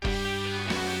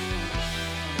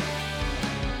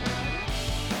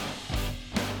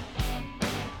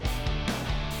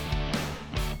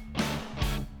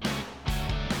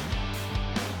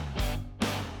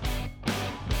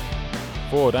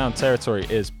Four Down Territory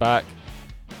is back.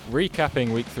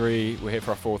 Recapping week 3, we're here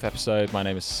for our 4th episode. My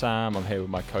name is Sam. I'm here with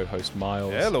my co-host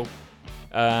Miles. Hello.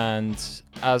 And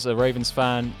as a Ravens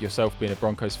fan, yourself being a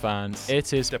Broncos fan, it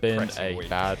has been a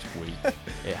bad week.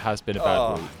 It has been a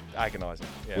bad week. Agonising.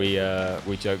 Yeah.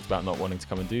 We joked about not wanting to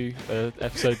come and do an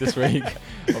episode this week.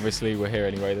 Obviously, we're here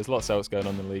anyway. There's lots else going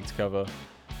on in the league to cover.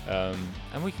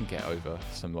 And we can get over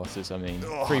some losses. I mean,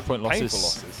 3-point losses,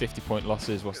 50-point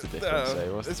losses. What's the difference?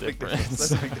 What's the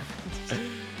difference?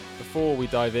 Before we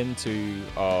dive into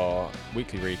our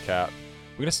weekly recap,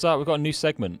 we're going to start. We've got a new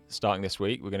segment starting this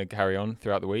week. We're going to carry on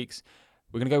throughout the weeks.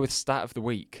 We're going to go with Stat of the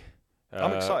Week.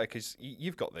 I'm excited because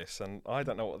you've got this, and I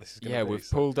don't know what this is going to be. Yeah, we've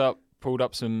pulled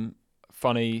up some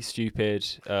funny, stupid,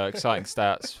 exciting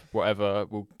stats, whatever.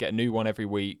 We'll get a new one every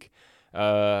week.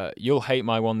 You'll hate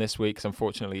my one this week because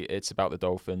unfortunately it's about the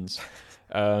Dolphins.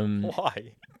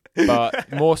 Why?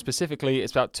 But more specifically,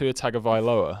 it's about Tua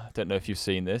Tagovailoa. I don't know if you've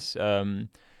seen this.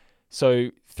 So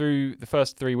through the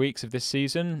first 3 weeks of this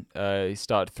season, he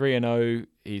started 3-0.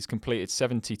 He's completed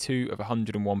 72 of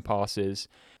 101 passes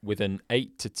with an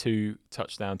 8-2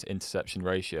 touchdown to interception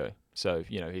ratio. So,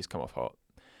 he's come off hot.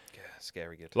 Yeah,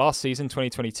 scary good. Last season,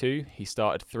 2022, he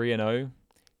started 3-0.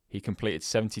 He completed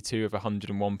 72 of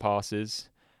 101 passes,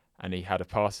 and he had a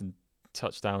passing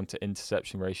touchdown to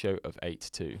interception ratio of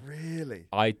 8-2. Really?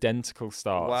 Identical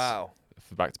starts. Wow.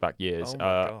 For back-to-back years.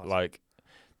 Oh my God.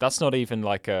 That's not even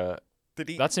like a...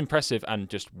 That's impressive and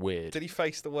just weird. Did he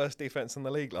face the worst defense in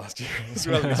the league last year as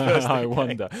well? His first I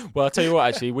wonder. Well, I'll tell you what,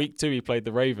 actually, week 2 he played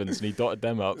the Ravens and he dotted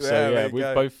them up. So, we've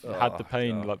both had the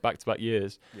pain like back-to-back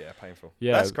years. Yeah, painful.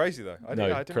 Yeah. That's crazy, though. I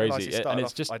didn't crazy. He and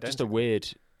it's just a weird...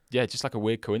 Yeah, just like a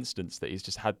weird coincidence that he's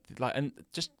just had, and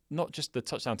just not just the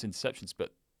touchdown to interceptions,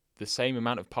 but the same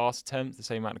amount of pass attempts, the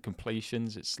same amount of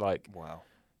completions. It's like, wow.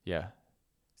 Yeah.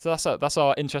 So that's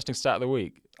our interesting stat of the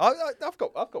week. I've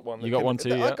got one. You got one too.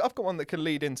 Yeah? I've got one that can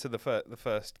lead into the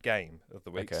first game of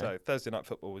the week. Okay. So Thursday night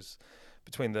football was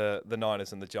between the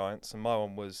Niners and the Giants, and my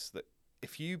one was that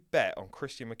if you bet on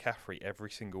Christian McCaffrey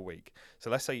every single week. So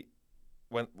let's say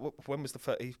when was the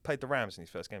first? He played the Rams in his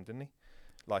first game, didn't he?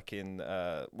 Like in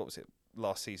what was it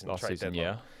last season? Trade deadline.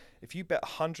 Yeah. If you bet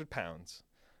 £100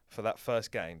 for that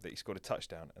first game that he scored a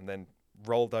touchdown and then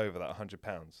rolled over that £100,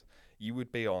 you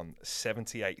would be on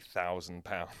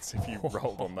 £78,000 if you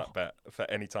rolled on that bet for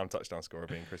any time touchdown scorer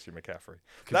being Christian McCaffrey.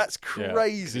 That's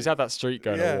crazy. 'Cause he's had that streak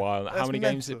going a while. How many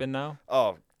games has it been now?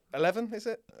 11 is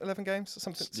it? 11 games?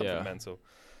 Something mental.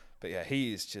 But yeah,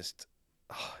 he is just...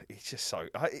 he's just so...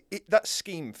 that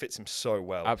scheme fits him so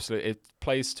well. Absolutely. It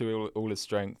plays to all his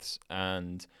strengths,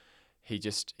 and he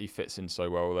fits in so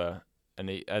well there.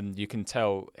 And you can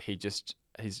tell he's just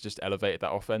elevated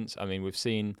that offense. I mean, we've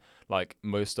seen like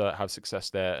Mostert have success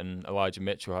there, and Elijah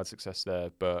Mitchell had success there,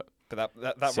 but that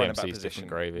running back position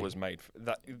was made.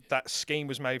 That scheme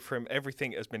was made for him.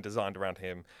 Everything has been designed around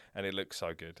him, and it looks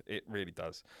so good. It really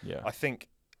does. Yeah. I think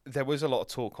there was a lot of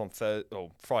talk on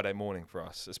Friday morning for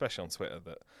us, especially on Twitter,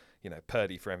 that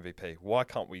Purdy for MVP. Why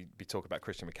can't we be talking about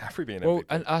Christian McCaffrey being MVP? Well,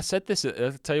 and I said this.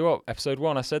 I'll tell you what, episode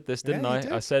 1, I said this, didn't I?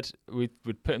 Did. I said we'd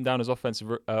put him down as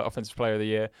offensive player of the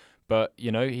year, but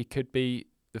he could be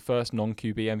the first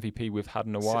non-QB MVP we've had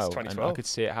in a while, and I could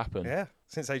see it happen. Yeah,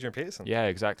 since Adrian Peterson. Yeah,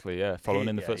 exactly. Yeah, following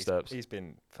in the footsteps. He's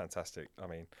been fantastic. I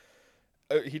mean,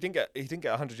 he didn't get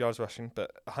 100 yards rushing,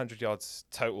 but 100 yards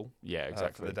total. Yeah,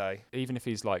 exactly. For the day. Even if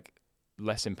he's like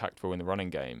less impactful in the running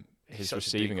game, his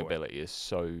receiving ability is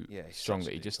so strong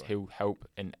that he'll help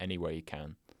in any way he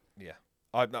can. Yeah,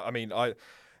 I mean,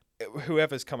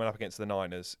 whoever's coming up against the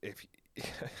Niners, if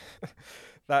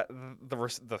that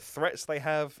the threats they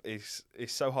have is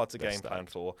so hard to game plan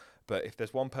for. But if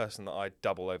there's one person that I'd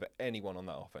double over anyone on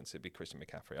that offense, it'd be Christian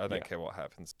McCaffrey. I don't care what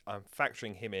happens. I'm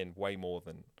factoring him in way more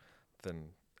than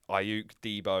Ayuk,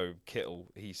 Debo, Kittle.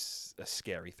 He's a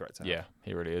scary threat to have. Yeah,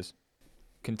 he really is.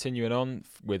 Continuing on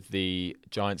with the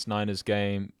Giants-Niners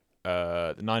game,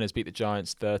 the Niners beat the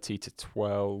Giants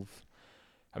 30-12.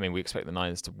 I mean, we expect the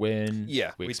Niners to win.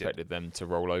 Yeah, we expected them to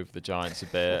roll over the Giants a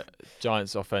bit.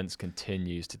 Giants' offense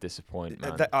continues to disappoint,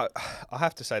 man. I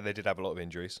have to say they did have a lot of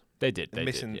injuries. They did.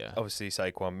 Obviously,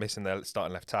 Saquon, missing their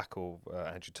starting left tackle,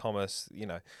 Andrew Thomas.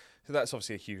 So that's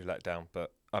obviously a huge letdown.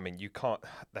 But I mean, you can't.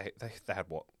 They had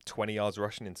 20 yards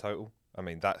rushing in total. I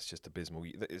mean, that's just abysmal.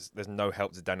 There's no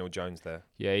help to Daniel Jones there.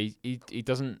 Yeah, he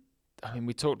doesn't I mean,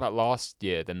 we talked about last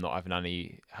year them not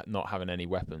having any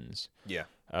weapons. Yeah.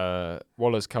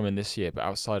 Waller's coming this year, but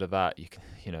outside of that,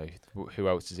 who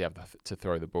else does he have to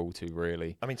throw the ball to,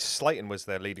 really? I mean, Slayton was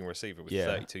their leading receiver with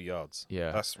 32 yards.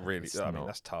 Yeah, that's really.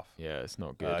 That's tough. Yeah, it's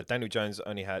not good. Daniel Jones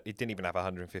he didn't even have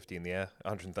 150 in the air,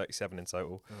 137 in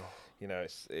total. Oh.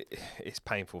 It's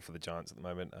painful for the Giants at the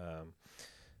moment.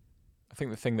 I think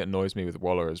the thing that annoys me with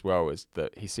Waller as well is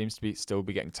that he seems to still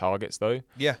be getting targets, though.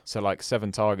 Yeah. So,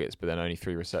 7 targets, but then only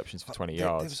 3 receptions for 20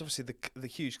 yards. There was obviously the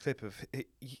huge clip of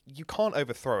you can't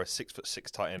overthrow a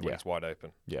 6'6" tight end when it's wide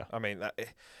open. Yeah. I mean,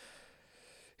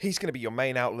 he's going to be your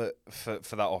main outlet for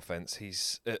that offense.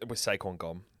 He's with Saquon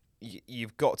gone.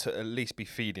 You've got to at least be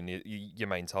feeding your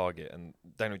main target, and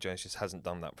Daniel Jones just hasn't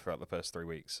done that throughout the first 3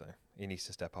 weeks, so he needs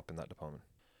to step up in that department.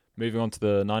 Moving on to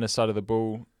the Niners side of the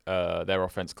ball, their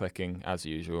offense clicking as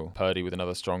usual. Purdy with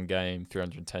another strong game,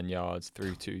 310 yards,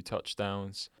 threw 2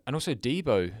 touchdowns. And also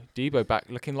Debo back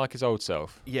looking like his old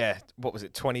self. Yeah, what was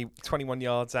it, 21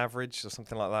 yards average or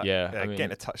something like that? Yeah.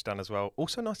 Getting a touchdown as well.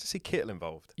 Also nice to see Kittle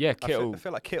involved. Yeah, Kittle. I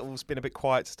feel like Kittle's been a bit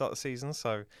quiet to start the season,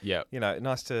 so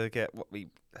nice to get we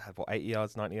had 80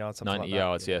 yards, 90 yards, something 90 like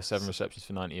yards, that. 7 receptions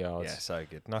for 90 yards. Yeah, so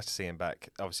good. Nice to see him back.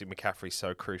 Obviously, McCaffrey's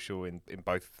so crucial in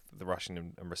both the rushing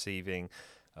and receiving.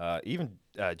 Even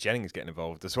Jennings getting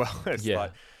involved as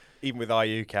well. Even with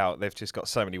Ayuk out, they've just got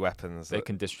so many weapons. They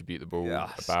can distribute the ball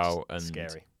about, and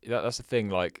scary. That's the thing.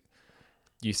 Like,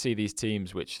 you see these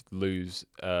teams which lose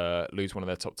one of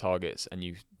their top targets, and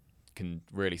you can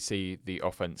really see the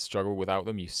offense struggle without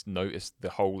them. You notice the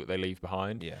hole that they leave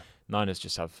behind. Yeah. Niners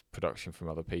just have production from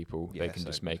other people. They can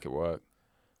just make it work.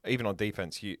 Even on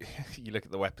defense, you look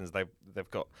at the weapons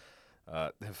they've got.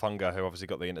 Hufanga, who obviously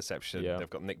got the interception. Yeah. They've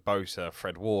got Nick Bosa,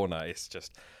 Fred Warner. It's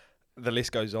just the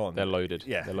list goes on. They're loaded.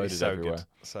 Yeah, they're loaded so everywhere. Good.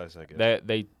 So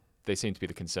good. They seem to be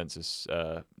the consensus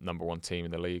number 1 team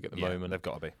in the league at the moment. They've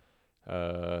got to be.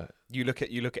 You look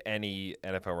at any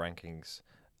NFL rankings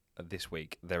this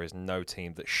week. There is no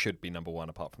team that should be number 1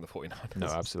 apart from the 49ers. No,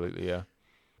 absolutely, yeah.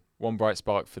 One bright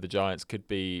spark for the Giants could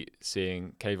be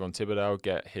seeing Kayvon Thibodeau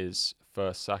get his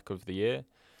first sack of the year.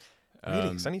 Really?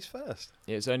 It's only his first?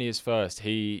 Yeah, it's only his first.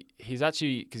 He's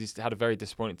actually, because he's had a very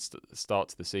disappointing start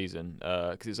to the season,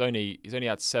 because he's only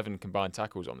had 7 combined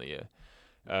tackles on the year.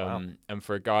 Wow. And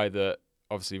for a guy that,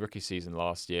 obviously, rookie season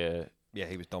last year,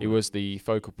 he was dominant. He was the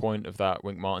focal point of that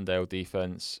Wink Martindale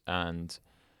defense, and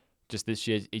just this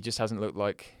year, he just hasn't looked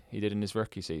like he did in his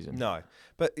rookie season. No,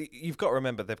 but you've got to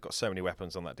remember they've got so many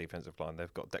weapons on that defensive line.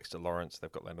 They've got Dexter Lawrence,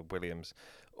 they've got Leonard Williams.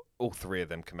 All 3 of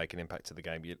them can make an impact to the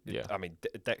game. I mean,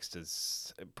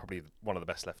 Dexter's probably one of the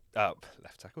best left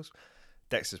tackles.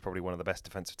 Dexter's probably one of the best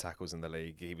defensive tackles in the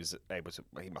league. He was able to.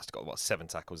 He must have got 7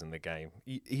 tackles in the game.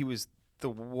 He was the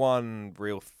one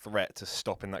real threat to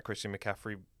stopping that Christian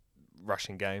McCaffrey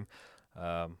rushing game.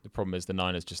 The problem is the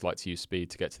Niners just like to use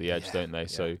speed to get to the edge, don't they? Yeah.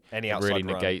 So it really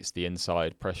negates the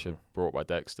inside pressure brought by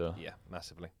Dexter. Yeah,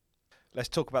 massively. Let's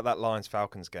talk about that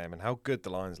Lions-Falcons game and how good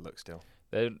the Lions look still.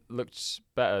 They looked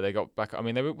better. They got back. I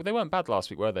mean, they weren't bad last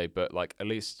week, were they? But at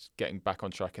least getting back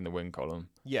on track in the win column.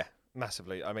 Yeah,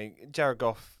 massively. I mean, Jared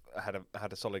Goff had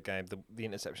a solid game. The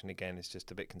interception again is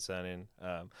just a bit concerning.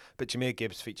 But Jahmyr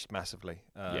Gibbs featured massively.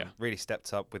 Really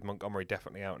stepped up with Montgomery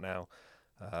definitely out now.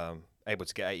 Able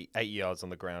to get 80 yards on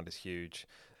the ground is huge.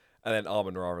 And then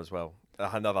Amon-Ra as well.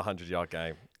 Another 100-yard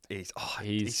game. He's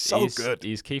so good.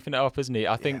 He's keeping it up, isn't he?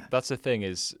 I think that's the thing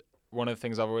is, one of the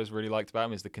things I've always really liked about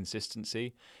him is the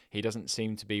consistency. He doesn't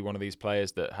seem to be one of these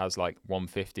players that has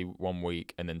 150 one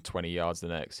week and then 20 yards the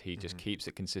next. He just keeps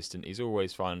it consistent. He's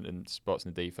always finding spots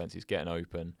in the defense. He's getting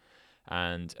open.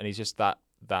 And he's just that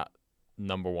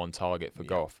number 1 target for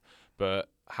Goff. But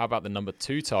how about the number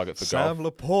 2 target for Goff? Sam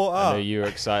Laporta. I know you were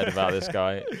excited about this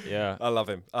guy. Yeah. I love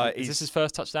him. Is this his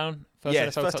first touchdown?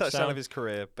 First touchdown of his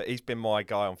career, but he's been my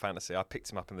guy on fantasy. I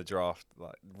picked him up in the draft,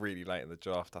 really late in the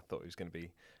draft. I thought he was going to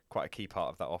be quite a key part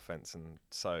of that offense, and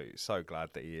so glad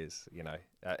that he is.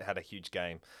 Had a huge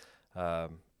game.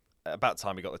 About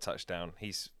time he got the touchdown.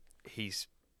 He's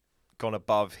gone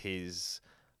above his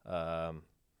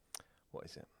what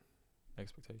is it?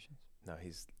 Expectations. No,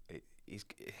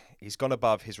 he's gone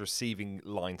above his receiving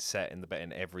line set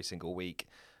in every single week.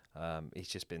 He's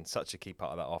just been such a key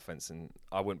part of that offense, and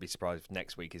I wouldn't be surprised if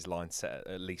next week his line set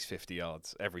at least 50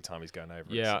 yards every time he's going over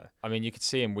it. Yeah, I mean, you could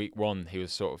see in week 1 he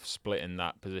was sort of splitting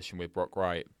that position with Brock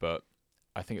Wright, but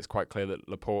I think it's quite clear that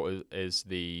Laporte is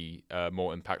the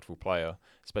more impactful player,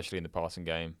 especially in the passing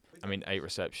game. I mean, 8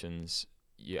 receptions,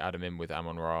 you add him in with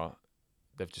Amon-Ra,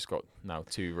 they've just got now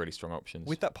 2 really strong options.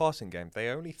 With that passing game, they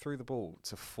only threw the ball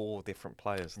to 4 different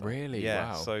players, though. Really?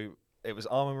 Yeah, wow. so it was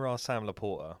Amon-Ra, Sam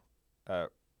Laporta,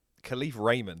 Khalif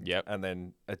Raymond, Yep. and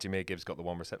then Jameer Gibbs got the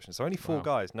 1 reception. So only 4 Wow.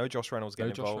 guys. No Josh Reynolds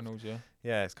getting Josh involved. Reynolds, yeah.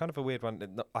 Yeah, it's kind of a weird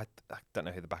one. I don't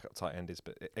know who the backup tight end is,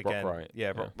 but again, Brock Wright.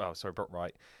 yeah, Brock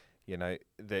Wright. You know,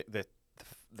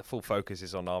 the full focus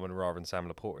is on Amon Ra and Sam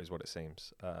Laporta, is what it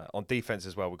seems. On defense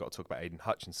as well, we've got to talk about Aiden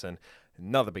Hutchinson.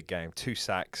 Another big game, 2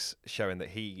 sacks, showing that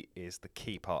he is the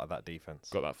key part of that defense.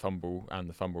 Got that fumble and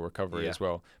the fumble recovery Yeah. as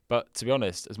well. But to be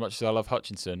honest, as much as I love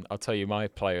Hutchinson, I'll tell you my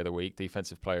player of the week,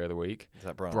 defensive player of the week, Is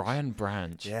that Branch? Brian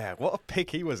Branch. Yeah, what a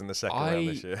pick he was in the second round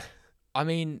this year. I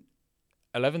mean,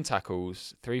 11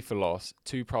 tackles, 3 for loss,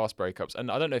 2 pass breakups,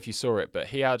 and I don't know if you saw it, but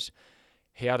he had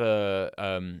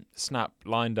a snap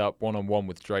lined up 1-on-1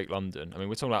 with Drake London. I mean,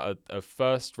 we're talking about a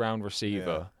first round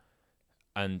receiver,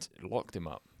 and locked him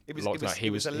up. He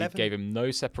gave him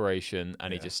no separation,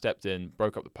 and he just stepped in,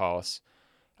 broke up the pass.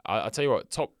 I tell you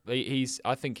what,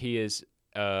 I think he is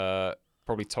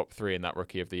probably top 3 in that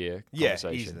Rookie of the Year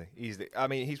conversation. Yeah, easily. I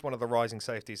mean, he's one of the rising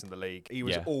safeties in the league. He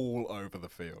was all over the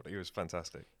field. He was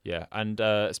fantastic. Yeah, and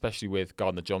especially with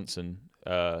Gardner Johnson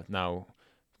now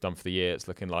done for the year, it's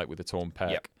looking like with the torn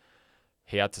pec. Yep.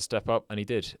 He had to step up, and he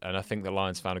did. And I think the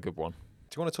Lions found a good one.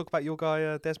 Do you want to talk about your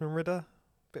guy, Desmond Ridder?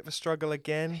 Bit of a struggle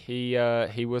again. He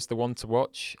was the one to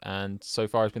watch, and so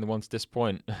far he's been the one to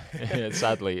disappoint,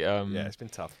 sadly. Yeah, it's been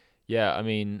tough. Yeah, I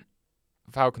mean,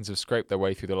 Falcons have scraped their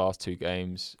way through the last 2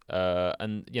 games,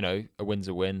 and, you know, a win's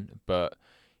a win, but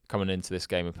coming into this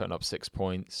game and putting up 6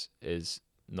 points is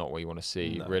not what you want to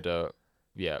see. No. Ridder,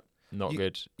 not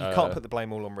good. You can't put the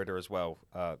blame all on Ridder as well.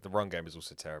 The run game is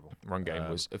also terrible. Run game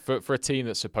was for a team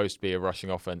that's supposed to be a rushing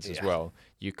offense as well.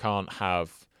 You can't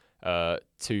have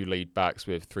 2 lead backs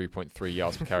with 3.3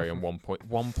 yards per carry and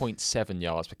 1.7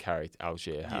 yards per carry.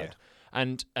 Algier had,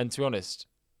 and to be honest,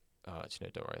 actually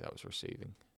no, don't worry, that was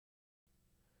receiving.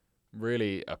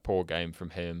 Really a poor game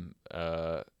from him,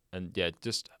 and yeah,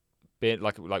 just being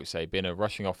like we say, being a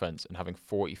rushing offense and having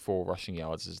 44 rushing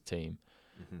yards as a team.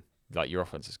 Mm-hmm. Like, your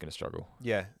offense is going to struggle.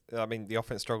 Yeah, I mean, the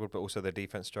offense struggled, but also their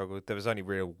defense struggled. There was only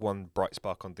one bright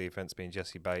spark on defense, being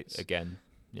Jesse Bates. Again,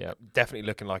 yeah. Definitely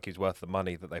looking like he's worth the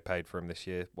money that they paid for him this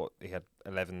year. He had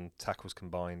 11 tackles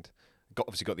combined.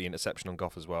 Obviously got the interception on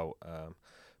Goff as well.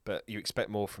 But you expect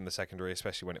more from the secondary,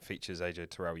 especially when it features AJ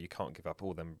Terrell. You can't give up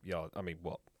all them yards. I mean,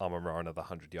 Amon-Ra, another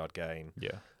 100-yard game.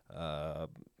 Yeah.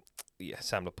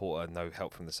 Sam Laporta, no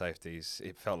help from the safeties.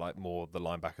 It felt like more the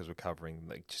linebackers were covering.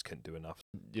 They just couldn't do enough.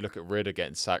 You look at Ridder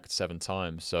getting sacked 7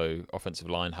 times, so offensive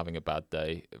line having a bad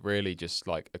day. Really just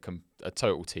like a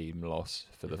total team loss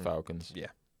for the Falcons. Yeah.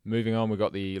 Moving on, we've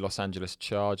got the Los Angeles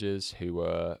Chargers, who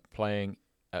were playing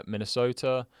at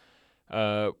Minnesota.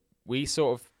 We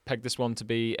sort of pegged this one to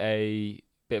be a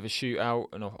bit of a shootout,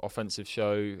 an offensive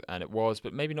show, and it was,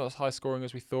 but maybe not as high scoring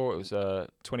as we thought. It was a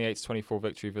 28-24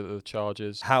 victory for the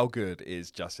Chargers. How good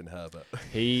is Justin Herbert?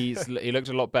 He looked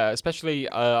a lot better, especially,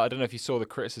 I don't know if you saw the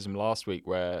criticism last week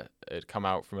where it come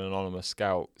out from an anonymous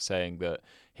scout saying that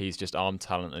he's just arm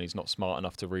talent and he's not smart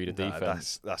enough to read a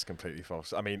defense. That's completely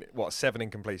false. I mean,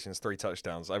 7 incompletions, 3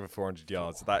 touchdowns, over 400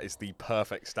 yards. That is the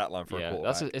perfect stat line for a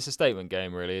quarterback. It's a statement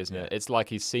game, really, isn't it? It's like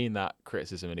he's seen that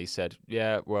criticism and he said,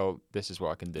 yeah, well, this is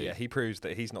what I can do. Yeah, he proves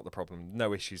that he's not the problem.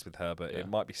 No issues with Herbert. It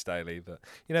might be Staley, but,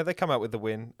 they come out with the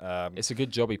win. It's a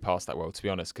good job he passed that well, to be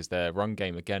honest, because their run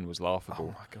game, again, was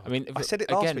laughable. Oh, my God. I mean, I said it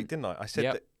last week, didn't I? I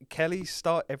said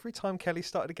that every time Kelly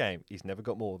started a game, he's never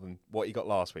got more than what he got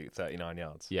last week, 39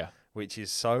 yards. Yeah. Which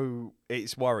is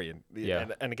it's worrying. Yeah.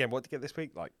 And again, what did he get this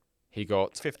week? Like, he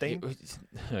got 15?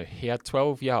 He had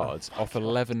 12 yards off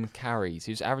 11 carries.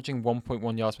 He was averaging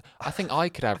 1.1 yards. I think I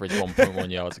could average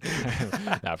 1.1 yards.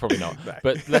 No, probably not. No.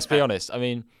 But let's be honest. I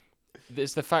mean,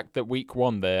 it's the fact that week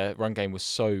 1 their run game was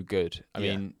so good. I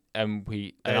mean, and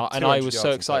I was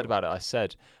so excited about it. I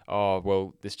said, "Oh,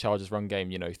 well, this Chargers run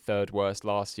game, 3rd worst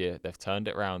last year. They've turned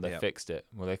it around. They've fixed it."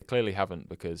 Well, they clearly haven't,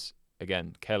 because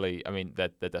again, Kelly, I mean, they're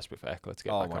desperate for Eckler to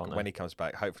get back on. When he comes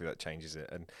back, hopefully that changes it.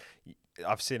 And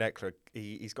I've seen Eckler,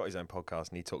 he's got his own podcast,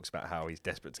 and he talks about how he's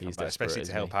desperate to come back, especially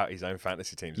to help out his own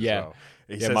fantasy teams as well.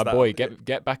 My boy,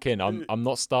 get back in. I'm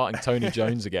not starting Tony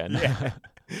Jones again.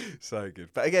 So good.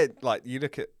 But again, like, you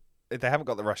look at, they haven't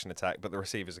got the rushing attack, but the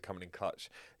receivers are coming in clutch.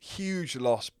 Huge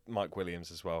loss, Mike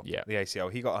Williams as well. Yeah. The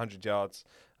ACL. He got 100 yards,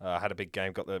 had a big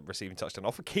game, got the receiving touchdown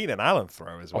off a Keenan Allen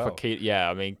throw as well.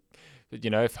 I mean,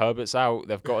 if Herbert's out,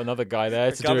 they've got another guy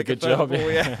there to do a good job.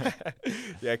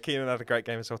 Yeah, Keenan had a great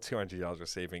game as well, 200 yards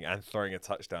receiving and throwing a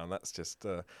touchdown. That's just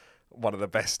one of the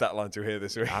best stat lines you'll hear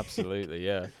this week. Absolutely,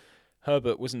 yeah.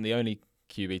 Herbert wasn't the only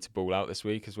QB to ball out this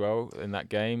week as well in that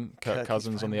game. Kirk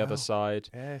Cousins on the other side.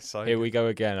 Yeah, so Here we go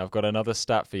again. I've got another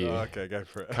stat for you. Oh, okay, go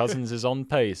for it. Cousins is on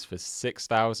pace for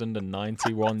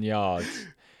 6,091 yards.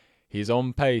 He's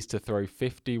on pace to throw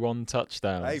 51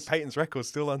 touchdowns. Hey, Peyton's record's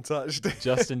still untouched.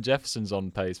 Justin Jefferson's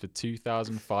on pace for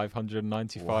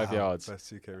 2,595 yards.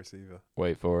 Best UK receiver.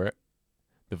 Wait for it.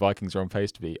 The Vikings are on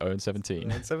pace to be 0-17.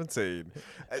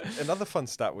 0-17. Another fun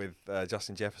stat with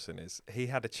Justin Jefferson is he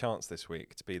had a chance this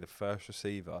week to be the first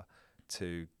receiver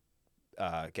to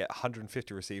get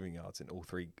 150 receiving yards in all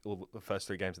the first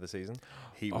 3 games of the season.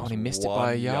 He missed it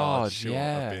by a yard. Short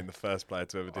yeah, of being the first player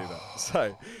to ever do that.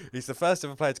 So he's the first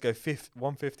ever player to go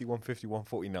 150, 150,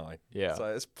 149. Yeah. So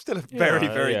it's still a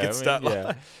very good stat line.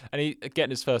 Yeah. And he getting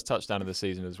his first touchdown of the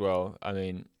season as well. I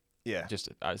mean, yeah,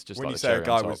 it's just when like you say a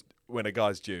guy was when a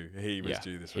guy's due, he was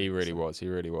due this week. He really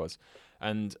was.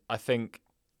 And I think,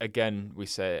 again, we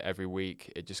say it every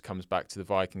week, it just comes back to the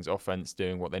Vikings offense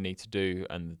doing what they need to do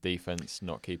and the defense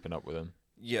not keeping up with them.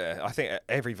 Yeah, I think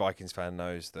every Vikings fan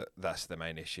knows that that's the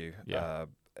main issue. Yeah.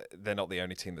 They're not the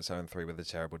only team that's 0-3 with a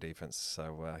terrible defense.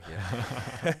 So,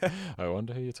 yeah. I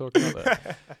wonder who you're talking about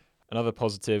there. Another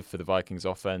positive for the Vikings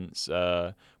offense,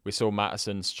 we saw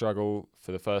Mattison struggle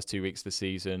for the first 2 weeks of the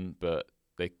season, but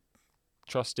they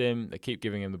trust him. They keep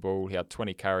giving him the ball. He had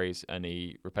 20 carries, and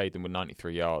he repaid them with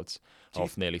 93 yards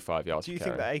off nearly 5 yards per carry. Do you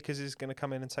think that Akers is going to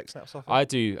come in and take snaps off him? I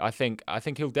do. I think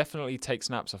he'll definitely take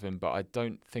snaps off him, but I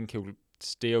don't think he'll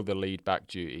steal the lead back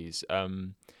duties.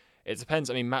 It depends.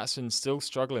 I mean, Mattison's still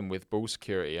struggling with ball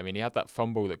security. I mean, he had that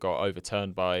fumble that got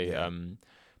overturned by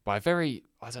a very,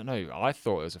 I don't know, I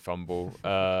thought it was a fumble.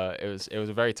 It was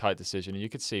a very tight decision, and you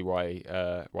could see why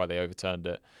they overturned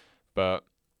it. But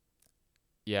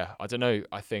yeah, I don't know.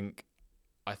 I think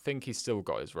he's still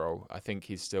got his role. I think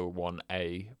he's still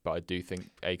 1A, but I do think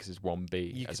Akers is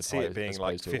 1B. You could see it being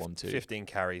like to 15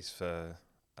 carries for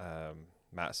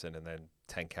Mattison and then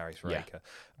 10 carries for Akers.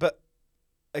 But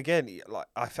again, like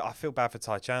I feel bad for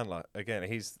Ty Chandler. Again,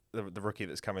 he's the rookie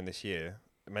that's coming this year,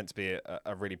 meant to be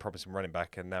a really promising running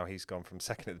back, and now he's gone from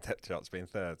second in the depth charts to being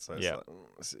third. So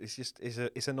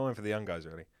it's annoying for the young guys,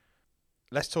 really.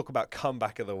 Let's talk about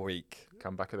comeback of the week.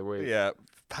 Comeback of the week. Yeah,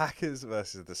 Packers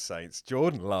versus the Saints.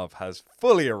 Jordan Love has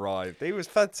fully arrived. He was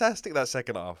fantastic that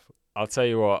second half. I'll tell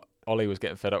you what, Ollie was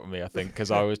getting fed up with me, I think,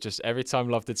 because I was just, every time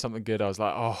Love did something good, I was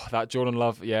like, oh, that Jordan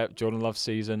Love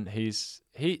season.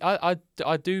 I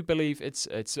do believe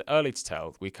it's early to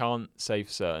tell. We can't say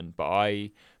for certain, but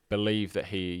I believe that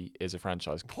he is a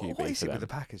franchise QB what is for it them. with the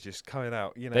Packers just coming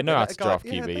out? You know, they know how to draft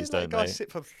QBs, don't they? Guy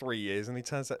sit for 3 years and he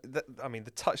turns out. I mean,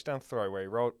 the touchdown throw where he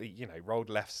rolled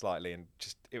left slightly and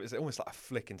it was almost like a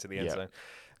flick into the end zone.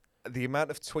 The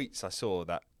amount of tweets I saw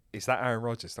that. Is that Aaron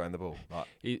Rodgers throwing the ball? Like,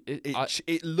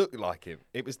 it looked like him.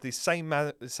 It was the same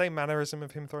mannerism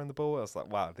of him throwing the ball. I was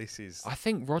like, wow, this is... I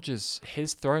think Rodgers,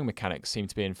 his throwing mechanics seem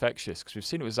to be infectious because we've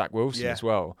seen it with Zach Wilson as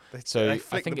well. They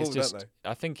think it's just...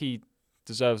 I think he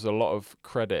deserves a lot of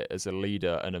credit as a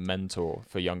leader and a mentor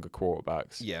for younger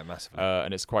quarterbacks. Yeah, massively.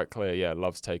 And it's quite clear,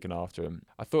 Love's taken after him.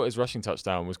 I thought his rushing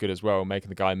touchdown was good as well, making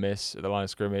the guy miss at the line of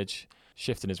scrimmage,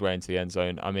 shifting his way into the end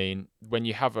zone. I mean, when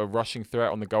you have a rushing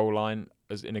threat on the goal line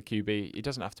as in a QB, it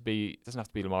doesn't have to be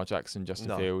Lamar Jackson,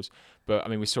 Justin Fields. But I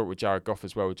mean, we saw it with Jared Goff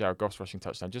as well, with Jared Goff's rushing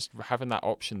touchdown. Just having that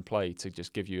option play to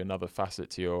just give you another facet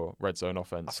to your red zone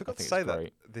offense. I forgot to say that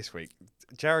this week.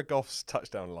 Jared Goff's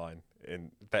touchdown line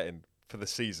in betting for the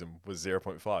season was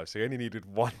 0.5, so he only needed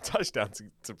one touchdown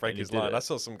to break his line. I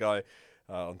saw some guy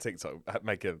on TikTok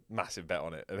make a massive bet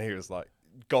on it, and he was like,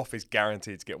 Goff is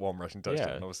guaranteed to get one rushing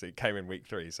touchdown. And obviously, it came in week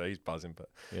 3, so he's buzzing. But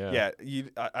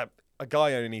a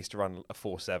guy only needs to run a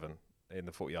 4.7 in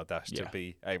the 40-yard dash to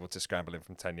be able to scramble in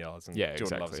from 10 yards. And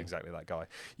Jordan Love's exactly that guy.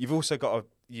 You've also got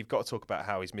to talk about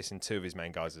how he's missing 2 of his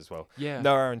main guys as well. Yeah.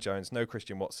 No Aaron Jones, no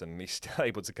Christian Watson, and he's still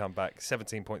able to come back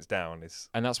 17 points down.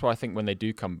 And that's why I think when they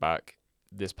do come back,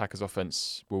 this Packers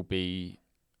offense will be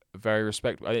very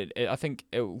respectable. I think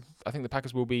the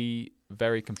Packers will be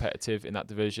very competitive in that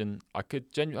division. I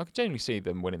could genuinely see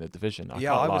them winning the division.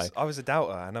 I was a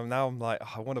doubter, and now I'm like,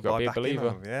 I want to buy back in on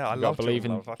them. Yeah, I love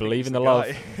Jordan Love. Believe in the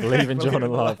love. Believe in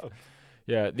Jordan Love.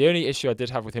 Yeah, the only issue I did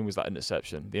have with him was that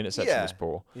interception. The interception was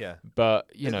poor. Yeah, but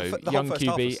young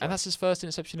QB, and that's his first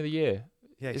interception of the year.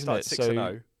 Yeah, he started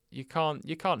 6-0.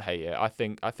 You can't hate it. I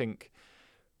think.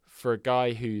 For a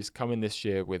guy who's coming this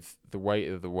year with the weight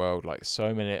of the world, like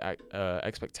so many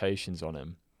expectations on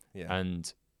him,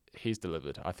 and he's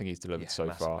delivered. I think he's delivered so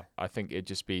far. I think it'd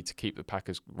just be to keep the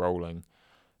Packers rolling,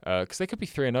 because they could be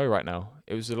 3-0 right now.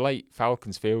 It was a late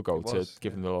Falcons field goal to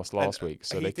give them the loss last week,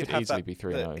 so they could easily be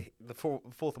 3-0. The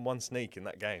 4th and 1 sneak in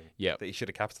that game that he should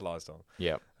have capitalised on.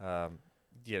 Yeah.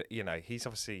 He's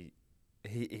obviously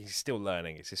he's still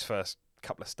learning. It's his first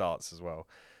couple of starts as well.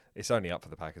 It's only up for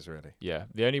the Packers, really. Yeah.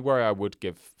 The only worry I would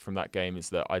give from that game is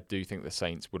that I do think the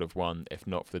Saints would have won if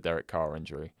not for the Derek Carr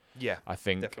injury. Yeah, I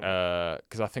think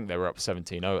because I think they were up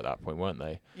 17-0 at that point, weren't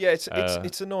they? Yeah,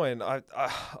 it's annoying. I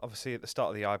obviously at the start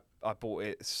of the year I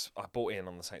bought in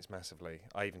on the Saints massively.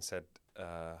 I even said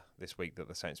this week that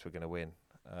the Saints were going to win.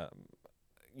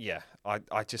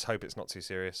 I just hope it's not too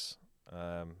serious.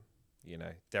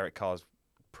 Derek Carr's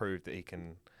proved that he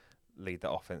can lead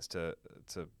that offense to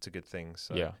good things.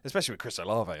 So, especially with Chris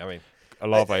Olave. I mean,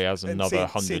 Olave has another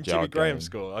 100-yard Jimmy Graham game.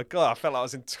 Score. I felt like I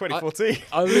was in 2014.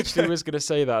 I literally was going to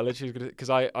say that. Because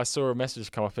I saw a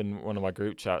message come up in one of my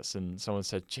group chats and someone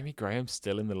said Jimmy Graham's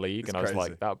still in the league, and I was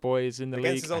like, that boy is in the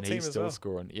league and he's still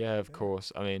scoring. Yeah, of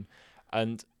course. I mean,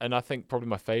 and I think probably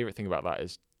my favorite thing about that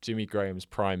is Jimmy Graham's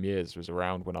prime years was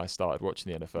around when I started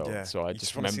watching the NFL. Yeah. So I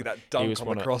just want to see that dunk he was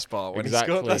on the crossbar when he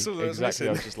scored. That's what exactly.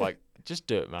 I was just like, just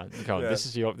do it, man. Come on, this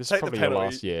is probably your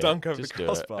last year. Dunk over just the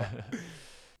crossbar.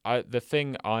 The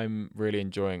thing I'm really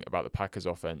enjoying about the Packers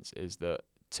offense is that,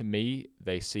 to me,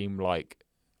 they seem like,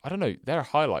 I don't know, they're a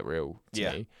highlight reel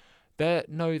to me. They're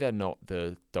not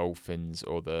the Dolphins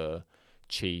or the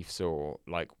Chiefs or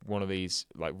like one of these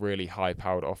like really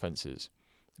high-powered offenses,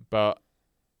 but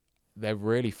they're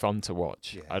really fun to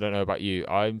watch. I don't know about you.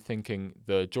 I'm thinking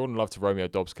the Jordan Love to Romeo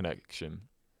Doubs connection,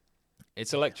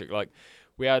 it's electric. Like,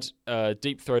 we had a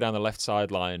deep throw down the left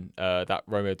sideline, that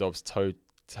Romeo Doubs toe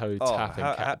tapping.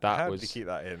 How did he keep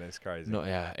that in? It's crazy.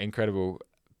 Incredible.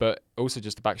 But also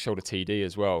just the back shoulder TD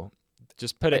as well.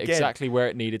 Just put it exactly where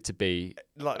it needed to be.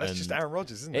 Like, that's just Aaron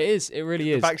Rodgers, isn't it? It is. It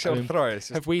really is. The back shoulder throw.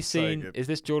 Have we seen? Is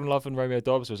this Jordan Love and Romeo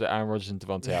Doubs, or is it Aaron Rodgers and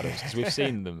Devontae Adams? Because we've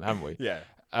seen them, haven't we? Yeah.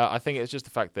 I think it's just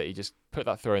the fact that he just put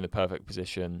that throw in the perfect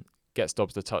position, gets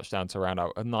Dobbs the touchdown to round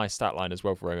out a nice stat line as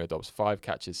well for Romeo Dobbs. 5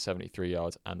 catches, 73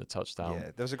 yards, and the touchdown.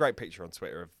 Yeah, there was a great picture on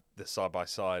Twitter of the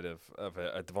side-by-side of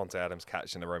a Devontae Adams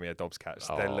catch and a Romeo Dobbs catch.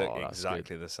 They look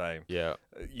exactly the same. Yeah.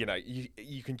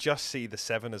 You can just see the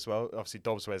 7 as well. Obviously,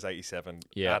 Dobbs wears 87.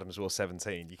 Yeah. Adams wears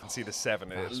 17. You can see the 7.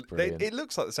 It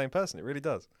looks like the same person. It really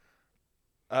does.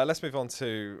 Let's move on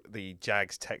to the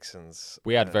Jags-Texans.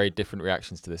 We had very different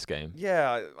reactions to this game.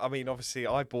 Yeah, I mean, obviously,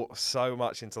 I bought so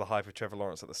much into the hype of Trevor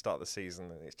Lawrence at the start of the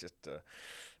season, and it's just...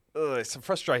 it's a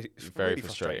really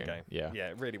frustrating game. Yeah,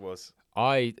 it really was.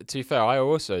 To be fair, I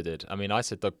also did. I mean, I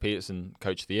said Doug Peterson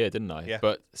Coach of the Year, didn't I? Yeah.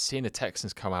 But seeing the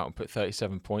Texans come out and put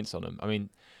 37 points on them, I mean,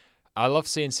 I love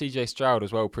seeing CJ Stroud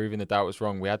as well, proving the doubt was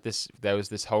wrong. There was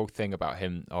this whole thing about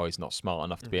him, he's not smart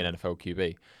enough to be an NFL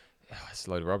QB. It's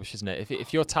a load of rubbish, isn't it?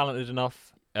 If you're talented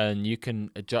enough and you can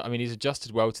adjust, I mean, he's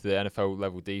adjusted well to the NFL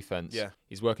level defense. Yeah.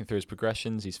 He's working through his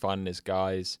progressions. He's finding his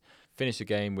guys. Finished the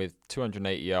game with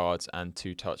 280 yards and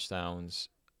 2 touchdowns.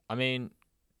 I mean,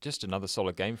 just another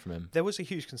solid game from him. There was a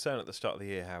huge concern at the start of the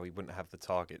year how he wouldn't have the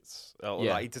targets.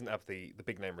 Like he doesn't have the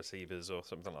big name receivers or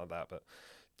something like that. But,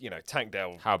 Tank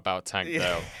Dell. How about Tank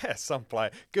Dell? Yeah, some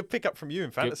player. Good pickup from you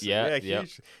in fantasy.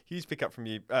 Huge pickup from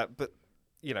you. But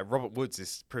Robert Woods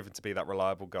is proven to be that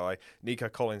reliable guy. Nico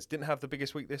Collins didn't have the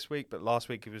biggest week this week, but last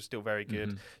week he was still very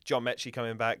good. John Mechie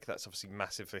coming back, that's obviously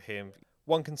massive for him.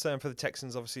 One concern for the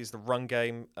Texans, obviously, is the run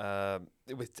game.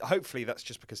 Hopefully, that's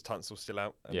just because Tunsil's still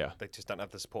out. They just don't have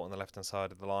the support on the left-hand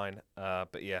side of the line.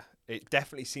 But yeah, it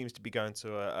definitely seems to be going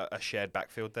to a shared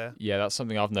backfield there. Yeah, that's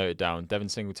something I've noted down. Devin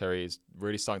Singletary is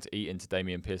really starting to eat into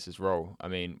Dameon Pierce's role. I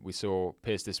mean, we saw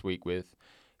Pierce this week with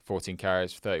 14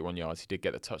 carries for 31 yards. He did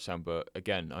get the touchdown, but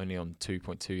again, only on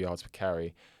 2.2 yards per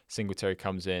carry. Singletary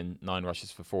comes in, 9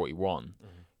 rushes for 41,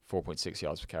 4.6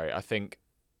 yards per carry. I think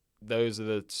those are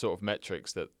the sort of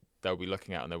metrics that they'll be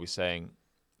looking at, and they'll be saying,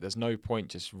 there's no point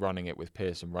just running it with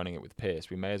Pierce and running it with Pierce.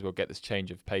 We may as well get this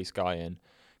change of pace guy in,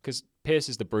 because Pierce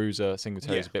is the bruiser,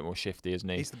 Singletary is a bit more shifty, isn't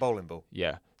he? He's the bowling ball.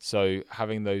 Yeah. So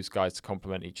having those guys to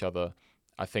complement each other,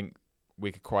 I think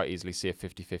we could quite easily see a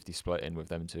 50-50 split in with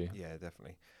them too. Yeah,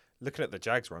 definitely. Looking at the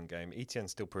Jags run game,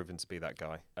 Etienne's still proven to be that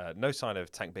guy. No sign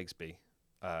of Tank Bigsby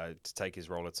to take his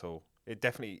role at all. It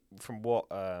definitely, from what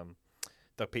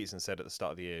Doug Peterson said at the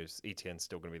start of the year, Etienne's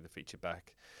still going to be the featured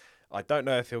back. I don't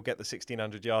know if he'll get the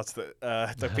 1,600 yards that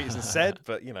Doug Peterson said,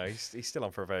 but he's still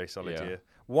on for a very solid year.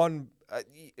 One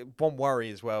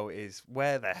worry as well is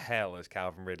where the hell has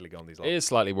Calvin Ridley gone these last? It is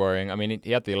slightly worrying. I mean,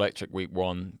 he had the electric week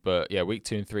 1, but week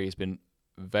 2 and 3 has been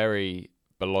very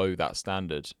below that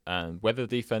standard. And whether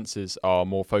the defenses are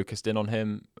more focused in on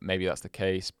him, maybe that's the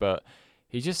case. But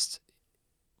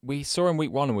we saw him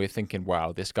week 1 and we were thinking,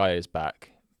 wow, this guy is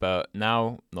back. But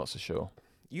now, not so sure.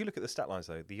 You look at the stat lines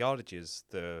though, the yardages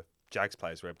the Jags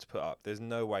players were able to put up, there's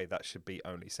no way that should be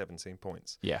only 17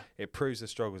 points. Yeah. It proves the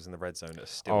struggles in the red zone are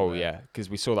still there. Yeah, because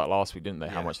we saw that last week, didn't they?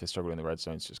 How much they struggled in the red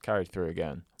zone. It's just carried through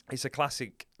again. It's a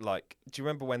classic, do you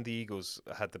remember when the Eagles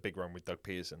had the big run with Doug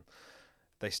Peterson?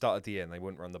 They started the year and they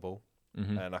wouldn't run the ball.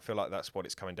 And I feel like that's what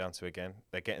it's coming down to again.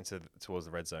 They're getting towards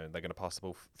the red zone. They're going to pass the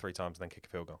ball 3 times and then kick a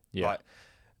field goal. Yeah.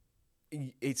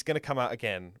 It's going to come out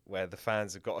again where the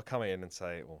fans have got to come in and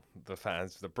say, well,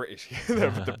 the British,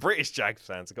 the British Jags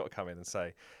fans have got to come in and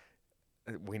say,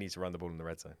 we need to run the ball in the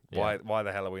red zone. Yeah. Why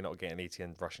the hell are we not getting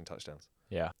ETN rushing touchdowns?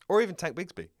 Yeah. Or even Tank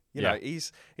Bigsby. You know,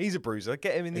 he's a bruiser.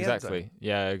 Get him in the end zone.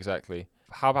 Yeah, exactly.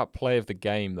 How about play of the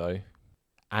game, though?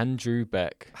 Andrew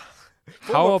Beck.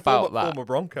 How about that? Former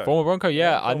Bronco. Former Bronco,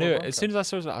 yeah. I knew it. Bronco. As soon as I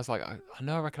saw it, I was like, I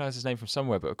know I recognise his name from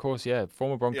somewhere, but of course, yeah,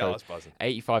 former Bronco. Yeah, I was buzzing.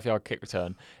 85-yard kick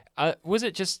return. Was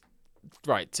it just...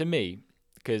 Right, to me,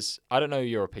 because I don't know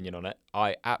your opinion on it,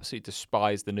 I absolutely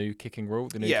despise the new kicking rule,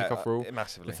 the new kickoff rule.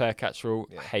 Massively. The fair catch rule.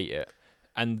 I hate it.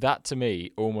 And that, to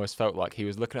me, almost felt like he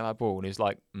was looking at that ball and he was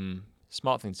like,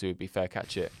 smart thing to do would be fair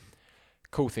catch it.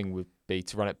 Cool thing would be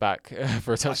to run it back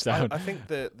for a touchdown. I think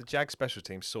the Jag special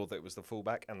team saw that it was the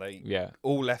fullback and they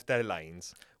all left their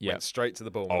lanes, went straight to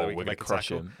the ball. Oh, we're going to crush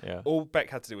him. Yeah. All Beck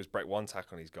had to do was break one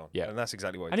tackle and he's gone. Yeah. And that's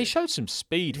exactly what he did. And he showed some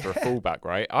speed for a fullback,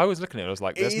 right? I was looking at it, I was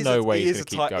like, there's no way he's going to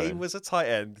keep going. He was a tight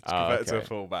end to convert to a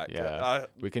fullback. Yeah.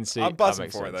 We can see. I'm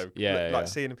buzzing for it, though. Yeah.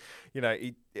 Seeing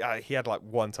him, he had like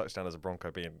one touchdown as a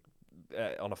Bronco being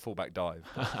on a fullback dive.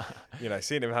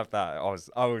 Seeing him have that,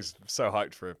 I was so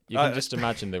hyped for him. You can just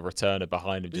imagine the returner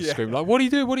behind him just screaming like, "What are you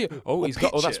doing? What are you?" Oh, he's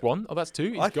got. Oh, that's one. Oh, that's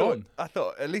two. He's gone. I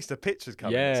thought at least a pitch was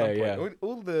coming. At some point.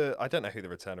 All the I don't know who the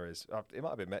returner is. It might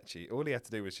have been Mechie. All he had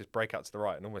to do was just break out to the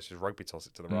right and almost just rugby toss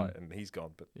it to the right, and he's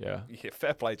gone. But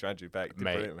fair play to Andrew Beck. Did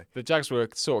brilliantly. The Jags were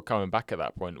sort of coming back at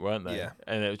that point, weren't they? Yeah.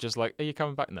 And it was just like, "Are you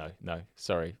coming back?" No.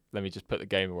 Sorry. Let me just put the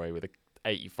game away with a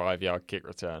 85-yard kick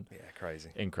return. Yeah, crazy.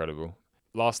 Incredible.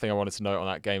 Last thing I wanted to note on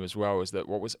that game as well is that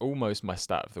what was almost my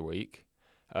stat of the week,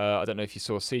 I don't know if you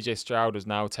saw, CJ Stroud has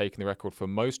now taken the record for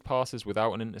most passes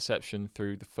without an interception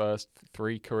through the first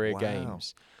 3 career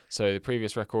games. So the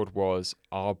previous record was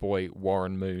our boy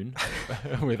Warren Moon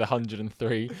with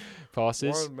 103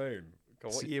 passes. Warren Moon.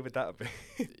 God, what year would that have been?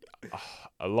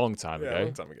 A long time ago. A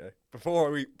long time ago.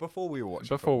 Before we were watching.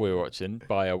 Before we were watching,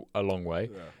 by a long way.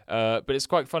 Yeah. But it's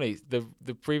quite funny.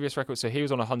 The previous record, so he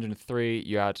was on 103.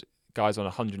 You had guys on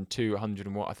 102,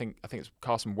 101. I think it's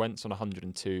Carson Wentz on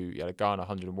 102. You had a guy on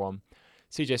 101.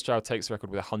 CJ Stroud takes the record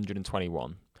with 121.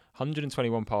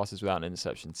 121 passes without an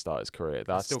interception to start his career.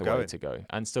 That's the way to go.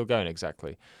 And still going,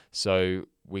 exactly. So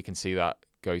we can see that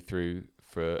go through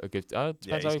for a good...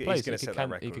 depends how he plays.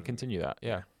 He could continue that,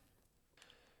 yeah.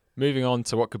 Moving on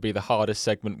to what could be the hardest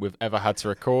segment we've ever had to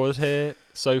record here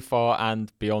so far and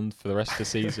beyond for the rest of the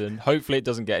season. Hopefully it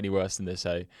doesn't get any worse than this,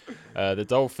 eh? The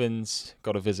Dolphins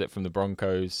got a visit from the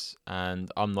Broncos,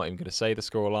 and I'm not even going to say the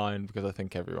scoreline because I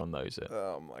think everyone knows it.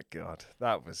 Oh, my God.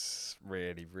 That was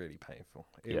really, really painful.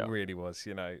 It really was,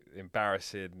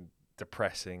 embarrassing,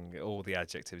 depressing, all the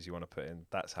adjectives you want to put in.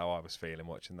 That's how I was feeling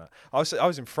watching that. I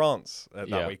was in France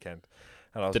that weekend.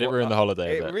 And did it ruin the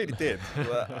holiday? It really did.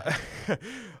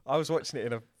 I was watching it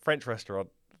in a French restaurant.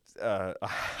 I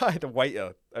had a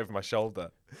waiter over my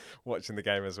shoulder watching the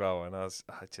game as well, and I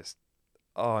just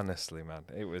honestly, man,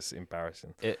 it was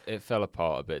embarrassing. It fell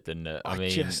apart a bit, didn't it? I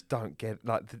mean, just don't get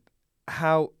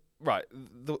how. Right,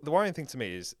 the worrying thing to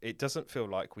me is it doesn't feel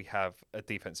like we have a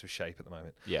defensive shape at the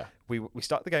moment. Yeah, we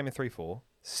started the game in 3-4.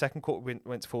 Second quarter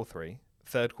went to 4-3.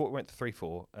 Third quarter went to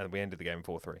 3-4, and we ended the game in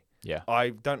 4-3. Yeah, I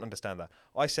don't understand that.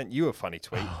 I sent you a funny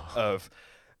tweet of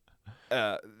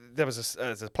there was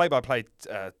a play-by-play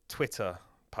Twitter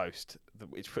post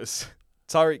which was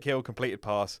Tyreek Hill completed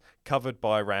pass covered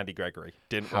by Randy Gregory.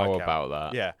 Didn't work out. How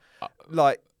about that? Yeah,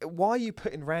 why are you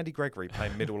putting Randy Gregory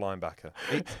playing middle linebacker?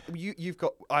 You've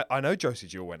got I know Josie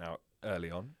Jewell went out early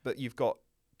on, but you've got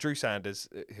Drew Sanders,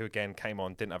 who again came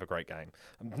on, didn't have a great game.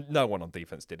 No one on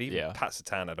defense did. Even Pat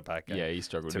Satan had a bad game. Yeah, he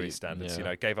struggled to his standards.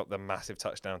 Yeah. Gave up the massive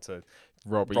touchdown to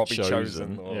Robbie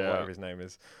Chosen or whatever his name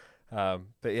is. But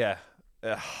yeah,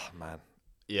 man.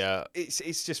 Yeah,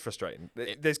 it's just frustrating.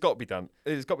 There's got to be done.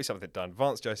 There's got to be something done.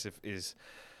 Vance Joseph is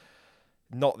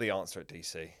not the answer at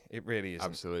DC. It really isn't.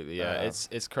 Absolutely, yeah.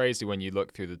 It's crazy when you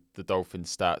look through the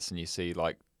Dolphins stats and you see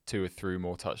like 2 or 3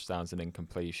 more touchdowns and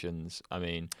incompletions. I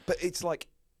mean, but it's like.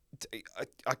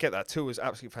 I get that. Tua was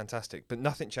absolutely fantastic, but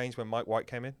nothing changed when Mike White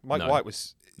came in. Mike White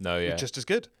was just as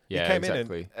good. Yeah, he came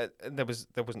exactly. in and there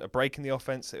wasn't a break in the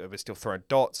offense. It was still throwing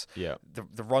dots. Yeah,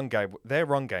 the run game, their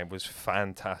run game was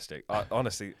fantastic.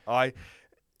 Honestly,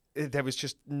 there was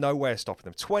just nowhere stopping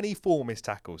them. 24 missed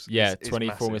tackles. Yeah,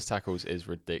 24 missed tackles is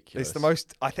ridiculous. It's the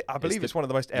most. I believe it's one of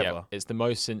the most ever. Yeah, it's the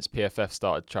most since PFF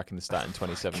started tracking the stat in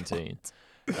 2017.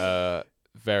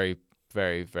 Very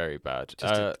Very, very bad.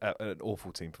 Just an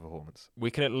awful team performance.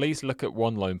 We can at least look at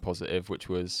one lone positive, which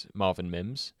was Marvin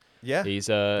Mims. Yeah, he's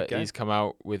come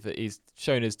out with, he's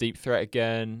shown his deep threat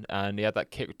again, and he had that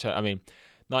kick return. I mean,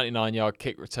 99-yard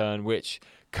kick return, which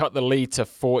cut the lead to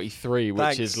 43,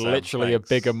 which is literally a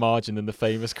bigger margin than the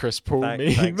famous Chris Paul meme.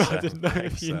 I didn't know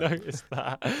if you noticed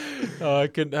that. I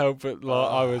couldn't help but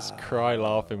I was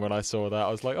laughing when I saw that. I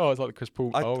was like, oh, it's like the Chris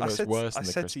Paul. It's worse than the Chris Paul. I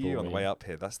said to you on the way up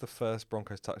here, that's the first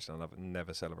Broncos touchdown I've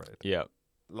never celebrated. Yeah.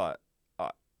 Like,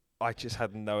 I just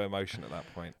had no emotion at that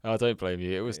point. I don't blame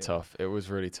you. It was tough. It was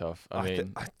really tough. I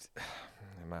mean,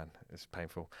 man, it's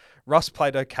painful. Russ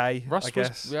played okay, I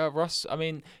guess. Russ, I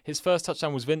mean, his first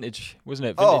touchdown was vintage, wasn't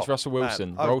it? Vintage Russell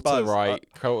Wilson. Rolled to the right,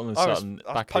 Colton and Sutton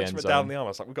back in the end zone. Down the arm. I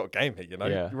was like, we've got a game here, you know?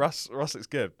 Yeah. Russ looks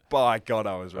good. By God,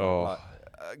 I was wrong.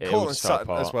 Colton and Sutton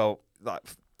as well. Like,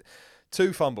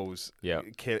 2 fumbles. Yeah.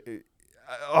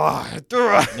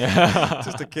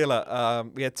 Just a killer.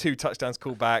 We had 2 touchdowns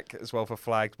called back as well for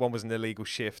flags. One was an illegal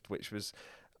shift, which was,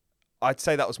 I'd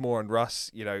say that was more on Russ,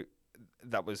 you know.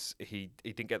 That was he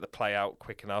didn't get the play out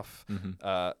quick enough,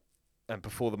 and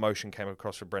before the motion came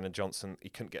across for Brennan Johnson, he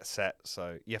couldn't get set.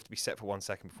 So you have to be set for 1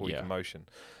 second before you can motion.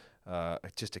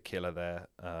 Just a killer there.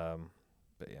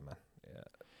 But yeah, man,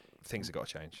 things have got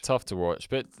to change. Tough to watch,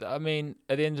 but I mean,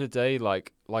 at the end of the day,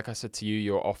 like I said to you,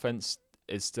 your offense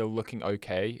is still looking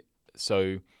okay.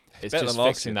 So it's just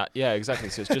fixing that. Yeah, exactly.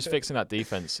 So it's just fixing that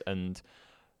defense and.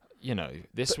 You know,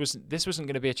 this wasn't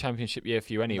going to be a championship year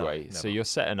for you anyway. No, so you're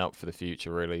setting up for the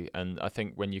future, really. And I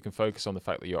think when you can focus on the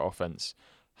fact that your offense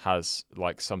has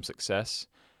like some success,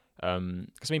 because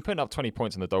I mean, putting up 20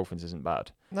 points on the Dolphins isn't bad.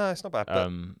 No, it's not bad.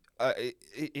 But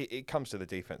it comes to the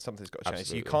defense. Something's got to change.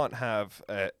 Absolutely. You can't have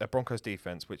a Broncos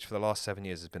defense, which for the last 7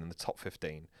 years has been in the top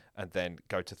 15, and then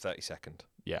go to 32nd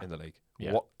in the league.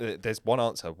 Yeah. There's one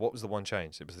answer. What was the one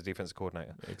change? It was the defensive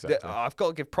coordinator. Exactly. I've got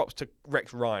to give props to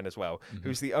Rex Ryan as well,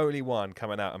 who's the only one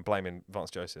coming out and blaming Vance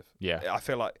Joseph. Yeah. I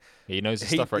feel like he knows his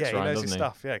stuff, Rex Ryan, doesn't he? He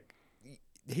knows his stuff, yeah.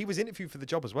 He was interviewed for the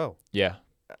job as well. Yeah.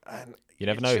 And you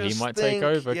never know. He might take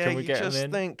over. Can we get him in? You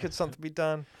just think, could something be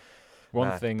done?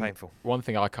 Painful. One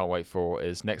thing I can't wait for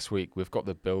is next week we've got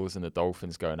the Bills and the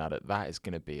Dolphins going at it. That is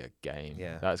going to be a game.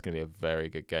 Yeah. That is going to be a very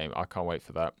good game. I can't wait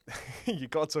for that. You've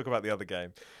got to talk about the other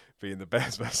game being the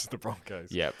Bears versus the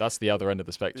Broncos. Yeah, that's the other end of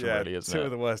the spectrum, really, isn't it? 2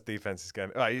 of the worst defenses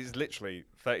going. It's literally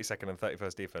 32nd and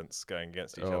 31st defense going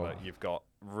against each other. You've got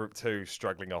 2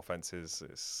 struggling offenses.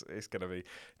 It's going to be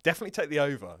definitely take the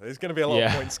over. There's going to be a lot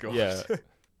of points scored. Yeah.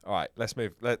 All right, let's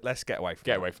move. Let's get away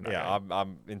from that. Yeah,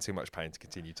 I'm in too much pain to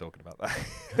continue talking about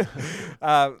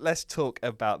that. Let's talk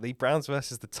about the Browns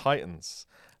versus the Titans.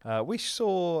 We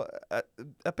saw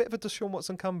a bit of a Deshaun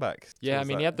Watson comeback. Yeah, I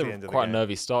mean, he had quite a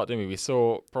nervy start, didn't we? We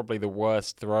saw probably the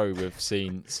worst throw we've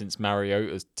seen since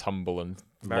Mariota's tumble and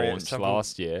launch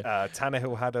last year.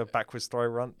 Tannehill had a backwards throw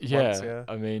run. Yeah,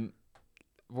 I mean,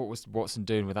 what was Watson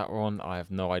doing with that one? I have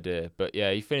no idea. But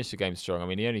yeah, he finished the game strong. I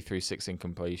mean, he only threw 6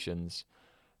 incompletions.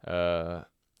 I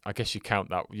guess you count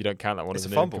that. You don't count that one as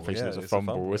an incompletion. It's a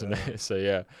fumble, wasn't it? So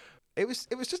yeah. It was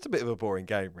just a bit of a boring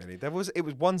game, really. It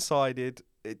was one-sided.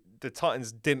 The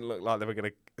Titans didn't look like they were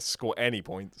going to score any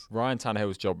points. Ryan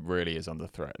Tannehill's job really is under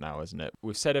threat now, isn't it?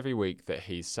 We've said every week that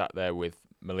he's sat there with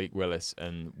Malik Willis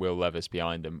and Will Levis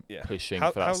behind him, pushing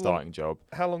for that starting job.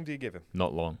 How long do you give him?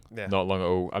 Not long. Yeah. Not long at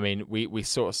all. I mean, we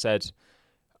sort of said,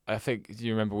 I think, do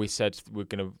you remember we said we're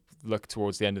going to look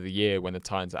towards the end of the year when the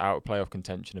Titans are out of playoff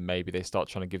contention and maybe they start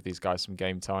trying to give these guys some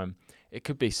game time. It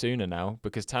could be sooner now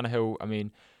because Tannehill, I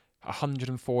mean,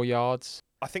 104 yards.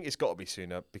 I think it's got to be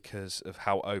sooner because of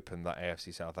how open that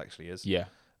AFC South actually is. Yeah.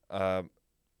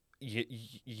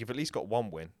 You've at least got one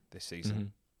win this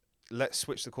season. Let's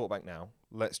switch the quarterback now.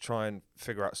 Let's try and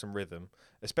figure out some rhythm,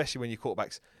 especially when your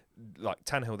quarterbacks, like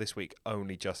Tannehill this week,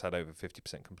 only just had over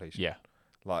 50% completion. Yeah.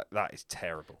 Like, that is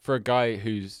terrible. For a guy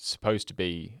who's supposed to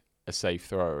be a safe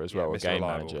thrower as well, a game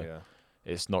manager,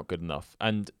 it's not good enough.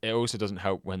 And it also doesn't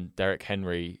help when Derrick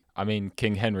Henry,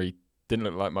 King Henry, didn't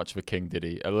look like much of a king, did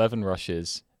he? 11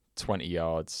 rushes, 20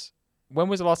 yards. When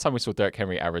was the last time we saw Derrick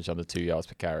Henry average under 2 yards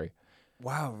per carry?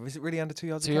 Wow, is it really under 2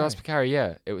 yards 2 yards per carry,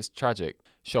 yeah. It was tragic.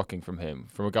 Shocking from him,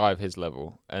 from a guy of his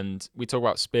level. And we talk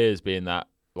about Spears being that,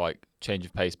 like, change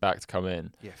of pace back to come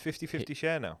in. Yeah, 50-50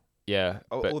 share now. Yeah.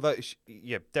 Although,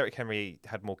 Derrick Henry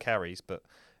had more carries, but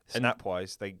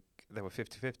snap-wise, they were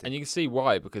 50-50. And you can see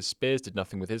why, because Spears did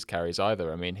nothing with his carries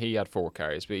either. I mean, he had 4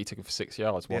 carries, but he took it for 6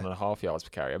 yards, 1.5 yards per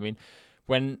carry. I mean,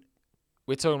 when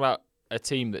we're talking about a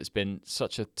team that's been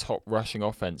such a top rushing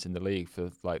offense in the league for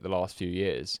like the last few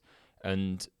years,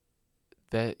 and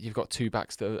you've got 2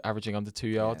 backs that are averaging under 2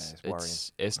 yards. It's worrying.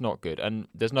 It's not good. And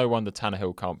there's no wonder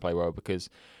Tannehill can't play well because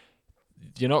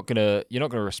you're not gonna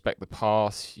respect the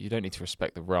pass. You don't need to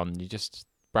respect the run.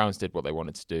 Browns did what they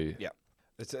wanted to do. Yeah,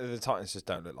 the Titans just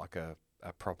don't look like a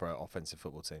proper offensive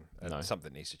football team. No.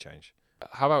 Something needs to change.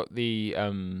 How about the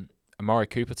Amari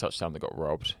Cooper touchdown that got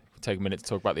robbed? Take a minute to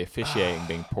talk about the officiating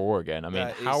being poor again. I mean,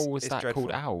 how was that dreadful.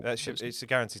 called out? It's a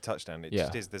guaranteed touchdown. It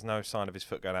just is. There's no sign of his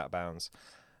foot going out of bounds.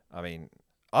 I mean,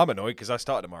 I'm annoyed because I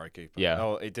started Amari Cooper. Yeah.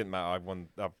 Oh, it didn't matter.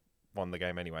 I've won the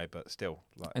game anyway, but still.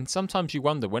 And sometimes you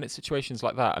wonder when it's situations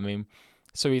like that. I mean,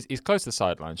 so he's close to the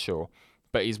sideline, sure,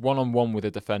 but he's one-on-one with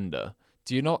a defender.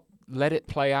 Do you not let it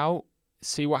play out?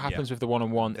 See what happens with the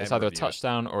one-on-one. It's either a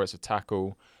touchdown or it's a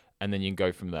tackle, and then you can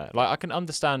go from there. Like, I can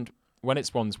understand when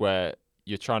it's ones where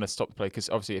you're trying to stop the play, because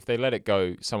obviously if they let it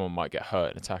go, someone might get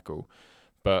hurt in a tackle.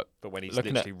 But when he's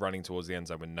literally running towards the end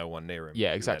zone with no one near him.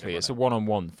 Yeah, exactly. It's a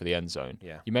one-on-one for the end zone.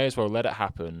 Yeah. You may as well let it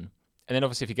happen. And then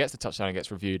obviously if he gets the touchdown, it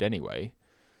gets reviewed anyway.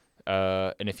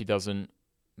 And if he doesn't,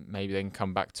 maybe they can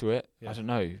come back to it. Yeah. I don't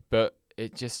know. But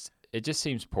it just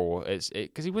seems poor. It's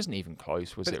because he wasn't even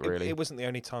close, was it really? It wasn't the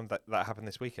only time that happened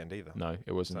this weekend either. No,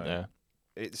 it wasn't there.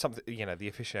 It's something, the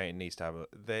officiating needs to have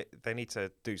they need to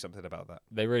do something about that.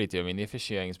 They really do. I mean, the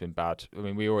officiating has been bad. I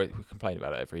mean, we complain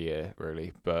about it every year,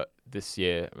 really, but this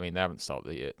year, I mean, they haven't started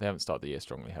the year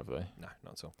strongly, have they? No,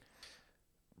 not at all.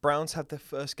 Browns had their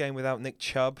first game without Nick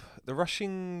Chubb. The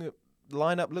rushing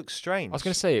lineup looks strange. I was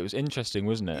going to say it was interesting,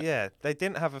 wasn't it? Yeah, they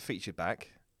didn't have a featured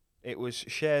back. It was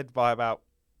shared by about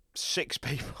 6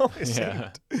 people.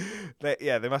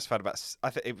 They must have had about. I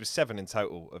think it was 7 in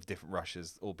total of different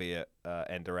rushers, albeit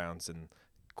end arounds and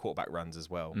quarterback runs as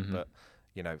well. Mm-hmm. But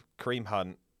Kareem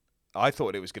Hunt, I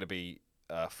thought it was going to be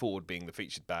Ford being the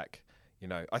featured back.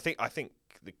 I think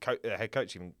the head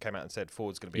coach even came out and said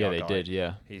Ford's going to be our guy. Yeah, they did.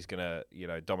 Yeah, he's going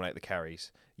to dominate the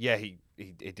carries. Yeah, he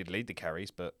did lead the carries,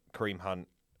 but Kareem Hunt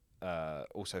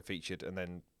also featured, and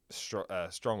then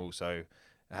Strong also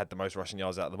had the most rushing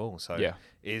yards out of them all. So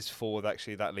is Ford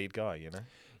actually that lead guy,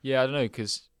 Yeah, I don't know,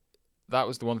 because that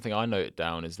was the one thing I noted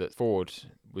down, is that Ford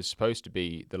was supposed to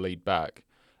be the lead back,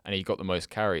 and he got the most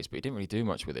carries, but he didn't really do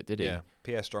much with it, did he? Yeah,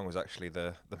 Pierre Strong was actually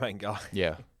the main guy.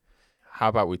 Yeah. How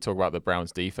about we talk about the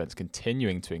Browns' defense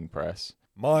continuing to impress?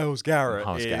 Myles Garrett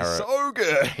is so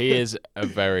good. He is a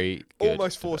very good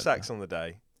almost 4 defender. sacks on the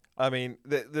day. I mean,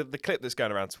 the clip that's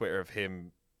going around Twitter of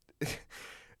him,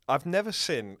 I've never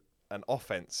seen an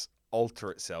offense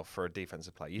alter itself for a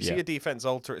defensive play. You see a defense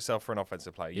alter itself for an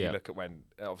offensive play. You look at when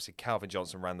obviously Calvin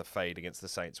Johnson ran the fade against the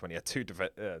Saints when he had two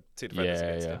defenders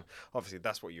against him. Obviously,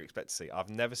 that's what you expect to see. I've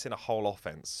never seen a whole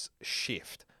offense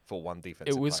shift for one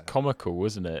defensive player. It was player. comical,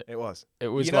 wasn't it? It was. It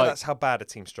was. That's how bad a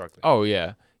team's struggling. Oh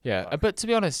yeah. But to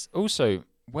be honest, also,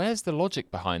 where's the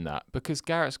logic behind that? Because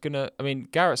Garrett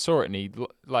saw it and he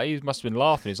must have been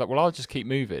laughing. He's like, well, I'll just keep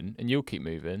moving and you'll keep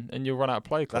moving and you'll run out of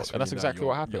play clock. And that's exactly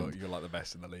what happened. You're like the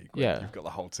best in the league. Yeah. You've got the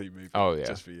whole team moving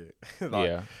just for you.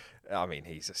 I mean,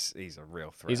 he's a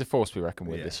real threat. He's a force to be reckoned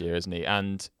with this year, isn't he?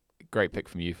 And great pick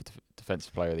from you for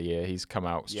Defensive Player of the Year. He's come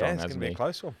out strong, hasn't he? It's going to be a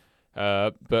close one.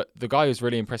 But the guy who's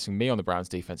really impressing me on the Browns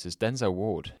defense is Denzel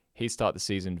Ward. He started the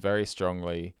season very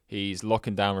strongly. He's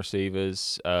locking down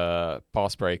receivers,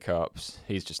 pass breakups.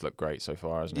 He's just looked great so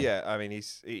far, hasn't he? Yeah, I mean,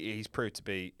 he's proved to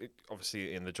be,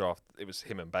 obviously in the draft, it was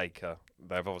him and Baker.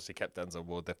 They've obviously kept Denzel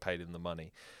Ward. They've paid him the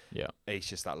money. Yeah. He's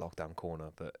just that lockdown corner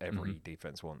that every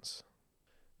defense wants.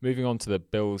 Moving on to the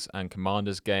Bills and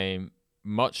Commanders game.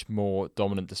 Much more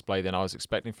dominant display than I was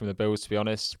expecting from the Bills, to be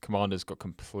honest. Commanders got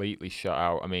completely shut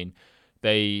out. I mean,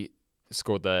 they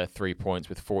scored their 3 points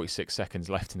with 46 seconds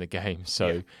left in the game.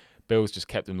 So Bills just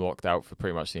kept them locked out for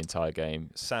pretty much the entire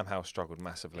game. Sam Howell struggled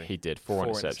massively. He did. Four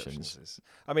interceptions.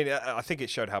 I mean, I think it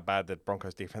showed how bad the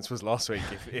Broncos defense was last week.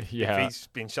 If he's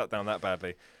been shut down that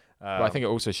badly. But I think it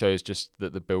also shows just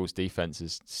that the Bills' defense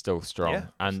is still strong. Yeah,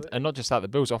 and not just that, the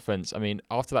Bills' offense, I mean,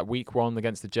 after that week 1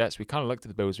 against the Jets, we kind of looked at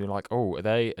the Bills and we were like, oh, are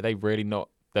they really not?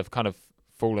 They've kind of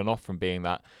fallen off from being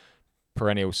that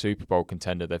perennial Super Bowl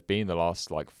contender they've been the last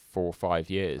 4 or 5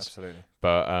 years. Absolutely.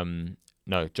 But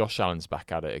no, Josh Allen's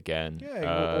back at it again. Yeah,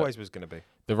 he always was going to be.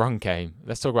 The run game.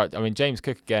 Let's talk about, James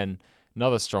Cook again,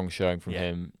 another strong showing from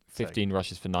him. 15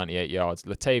 rushes for 98 yards.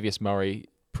 Latavius Murray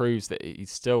proves that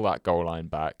he's still that goal line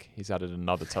back. He's added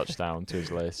another touchdown to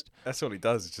his list. That's all he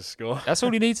does is just score. That's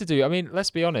all he needs to do. I mean,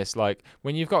 let's be honest.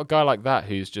 When you've got a guy like that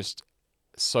who's just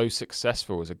so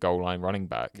successful as a goal line running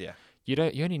back, you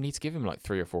only need to give him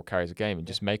 3 or 4 carries a game and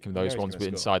just make him those ones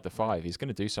inside the 5. He's going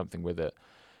to do something with it.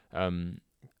 On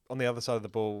the other side of the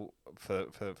ball for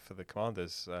the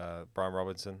Commanders, Brian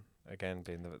Robinson again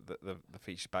being the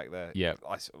featured back there. Yeah,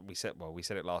 we said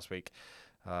it last week.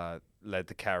 Led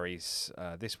the carries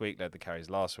this week, led the carries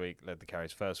last week, led the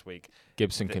carries first week.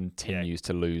 Gibson continues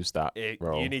to lose that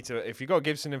role. You need to, if you've got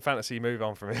Gibson in fantasy, move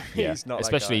on from him. Yeah. He's not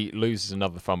especially that guy. Loses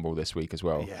another fumble this week as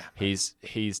well. Yeah, he's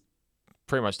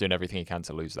pretty much doing everything he can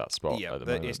to lose that spot at the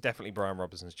moment. It's definitely Brian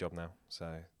Robertson's job now,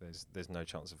 so there's no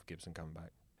chance of Gibson coming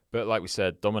back. But like we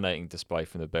said, dominating display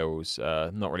from the Bills.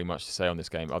 Not really much to say on this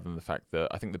game other than the fact that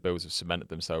I think the Bills have cemented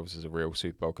themselves as a real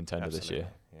Super Bowl contender this year.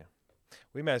 Yeah.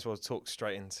 We may as well talk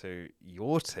straight into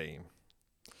your team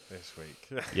this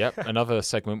week. Yep, another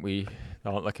segment we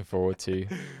aren't looking forward to.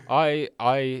 I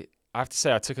have to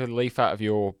say I took a leaf out of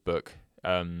your book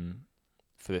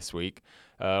for this week.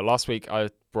 Last week I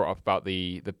brought up about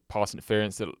the pass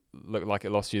interference that looked like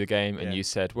it lost you the game, and you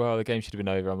said, well, the game should have been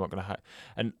over. I'm not going to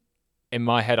and in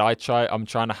my head, I'm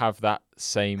trying to have that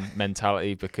same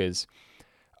mentality because,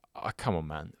 come on,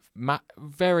 man.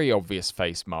 Very obvious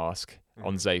face mask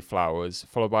on Zay Flowers,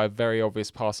 followed by a very obvious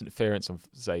pass interference on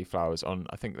Zay Flowers on,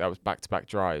 I think that was back-to-back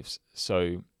drives.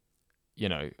 So,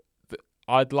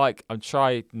 I'm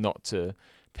trying not to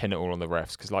pin it all on the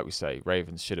refs because, like we say,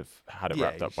 Ravens should have had it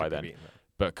wrapped up by then.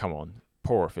 But come on,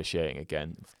 poor officiating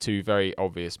again. 2 very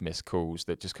obvious missed calls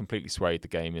that just completely swayed the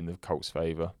game in the Colts'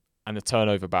 favour. And the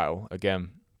turnover battle,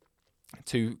 again,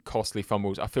 2 costly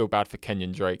fumbles. I feel bad for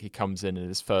Kenyon Drake. He comes in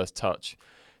his first touch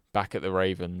back at the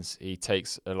Ravens. He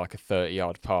takes a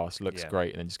 30-yard pass, looks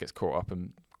great, and then just gets caught up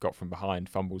and got from behind,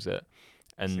 fumbles it.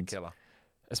 And it's a killer.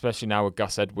 Especially now with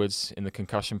Gus Edwards in the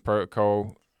concussion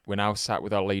protocol, we're now sat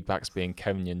with our lead backs being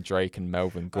Kenyon Drake and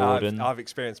Melvin Gordon. I've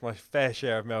experienced my fair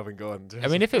share of Melvin Gordon. I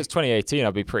mean, if it was 2018,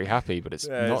 I'd be pretty happy, but it's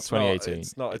not 2018.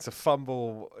 It's not. It's a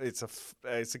fumble. It's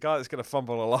a guy that's going to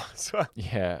fumble a lot as well.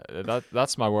 Yeah,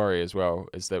 that's my worry as well,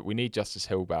 is that we need Justice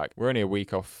Hill back. We're only a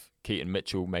week off Keaton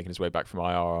Mitchell making his way back from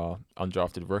IR,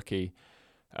 undrafted rookie.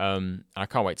 I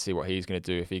can't wait to see what he's going to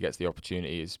do if he gets the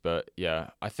opportunities. But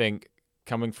yeah, I think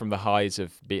coming from the highs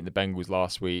of beating the Bengals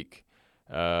last week,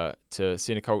 to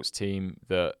seeing a Colts team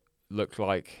that looked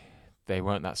like they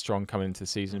weren't that strong coming into the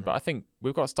season. But I think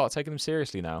we've got to start taking them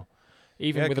seriously now.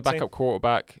 Even with a backup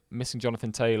quarterback, missing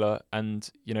Jonathan Taylor, and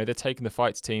they're taking the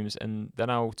fight to teams, and they're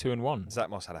now 2-1. Zach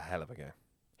Moss had a hell of a game.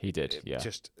 He did,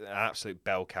 Just an absolute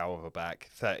bell cow of a back.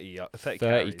 30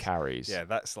 carries. Yeah,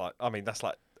 that's like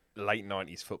late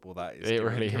 90s football, that is. It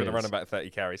really is. Giving a running back 30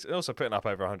 carries. And also putting up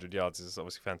over 100 yards is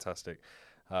obviously fantastic.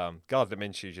 Gardner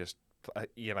Minshew just...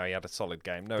 he had a solid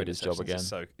game. No, did his job again.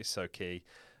 Is so key.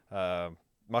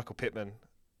 Michael Pittman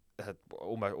had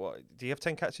almost. Do you have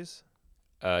 10 catches?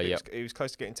 He was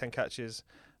close to getting 10 catches.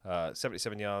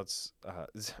 77 yards.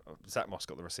 Zach Moss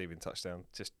got the receiving touchdown.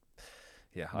 Just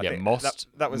I think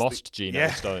that was mossed Geno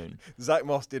Stone. Zach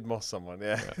Moss did moss someone.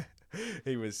 Yeah.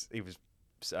 he was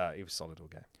solid all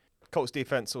game. Colts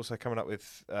defense also coming up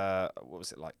with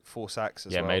 4 sacks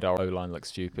as well. Yeah, made our O-line look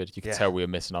stupid. You could tell we were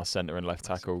missing our centre and left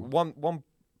tackle. One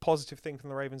positive thing from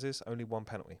the Ravens is only 1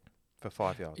 penalty for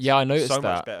 5 yards. Yeah, I noticed that. So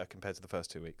much better compared to the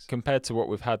first 2 weeks. Compared to what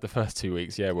we've had the first 2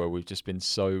 weeks, where we've just been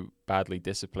so badly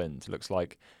disciplined. Looks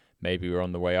like maybe we're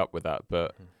on the way up with that,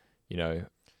 but I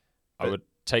would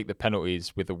take the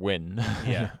penalties with a win.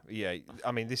 yeah.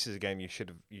 I mean, this is a game you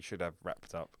should have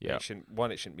wrapped up. Yeah. It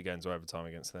shouldn't be going to overtime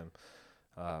against them.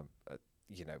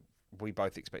 We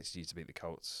both expected you to beat the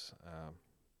Colts.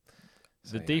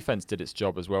 The defense did its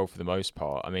job as well for the most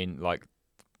part. I mean,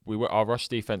 our rush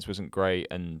defense wasn't great,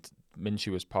 and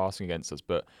Minshew was passing against us,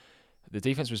 but the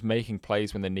defense was making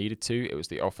plays when they needed to. It was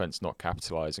the offense not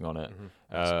capitalizing on it.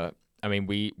 I mean,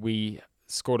 we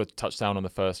scored a touchdown on the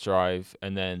first drive,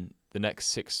 and then the next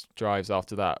 6 drives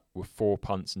after that were 4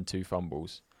 punts and 2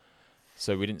 fumbles.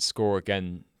 So we didn't score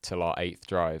again till our 8th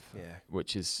drive,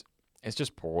 which is. It's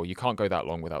just poor. You can't go that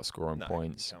long without scoring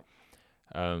points.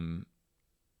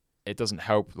 It doesn't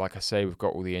help. Like I say, we've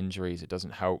got all the injuries. It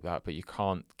doesn't help that, but you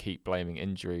can't keep blaming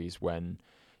injuries when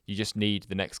you just need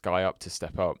the next guy up to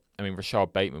step up. I mean,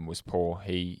 Rashad Bateman was poor.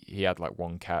 He had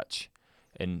 1 catch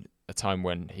in a time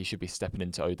when he should be stepping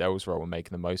into Odell's role and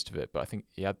making the most of it. But I think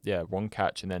he had 1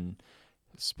 catch and then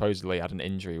supposedly had an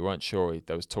injury. We weren't sure.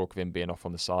 There was talk of him being off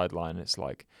on the sideline. It's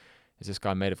like, is this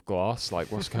guy made of glass?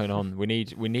 What's going on? We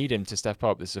need him to step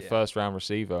up. This is a first-round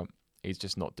receiver. He's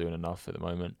just not doing enough at the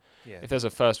moment. Yeah. If there's a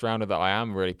first-rounder that I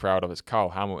am really proud of, it's Kyle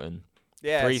Hamilton.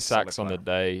 Yeah, 3 sacks on the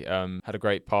day. Had a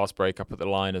great pass break up at the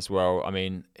line as well. I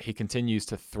mean, he continues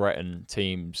to threaten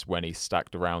teams when he's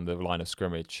stacked around the line of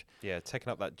scrimmage. Yeah, taking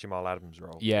up that Jamal Adams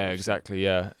role. Yeah, exactly,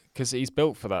 yeah. Because he's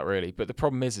built for that, really. But the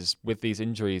problem is with these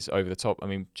injuries over the top, I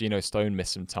mean, Geno Stone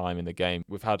missed some time in the game.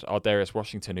 We've had Ardarius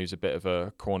Washington, who's a bit of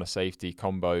a corner safety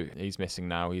combo. He's missing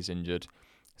now. He's injured.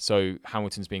 So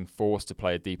Hamilton's being forced to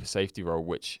play a deeper safety role,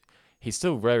 which he's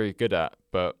still very good at,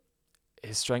 but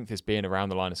his strength is being around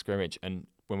the line of scrimmage, and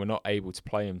when we're not able to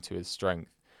play him to his strength,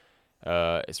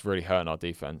 it's really hurting our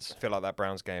defense. I feel like that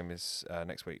Browns game is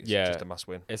next week. It's Yeah, just a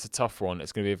must-win. It's a tough one.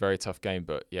 It's going to be a very tough game,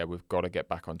 but yeah, we've got to get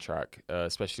back on track,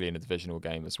 especially in a divisional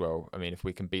game as well. I mean, if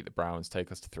we can beat the Browns,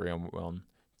 take us to 3-1,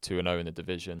 2-0 in the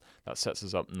division, that sets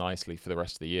us up nicely for the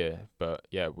rest of the year. But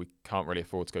yeah, we can't really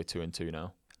afford to go 2-2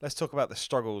 now. Let's talk about the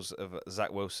struggles of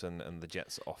Zach Wilson and the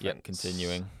Jets' offense. Yep,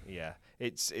 continuing. Yeah,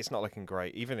 it's not looking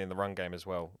great. Even in the run game as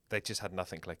well, they just had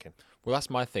nothing clicking. Well,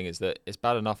 that's my thing, is that it's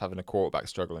bad enough having a quarterback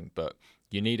struggling, but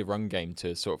you need a run game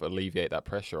to sort of alleviate that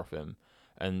pressure off him.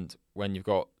 And when you've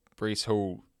got Breece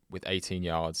Hall with 18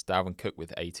 yards, Dalvin Cook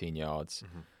with 18 yards,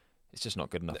 it's just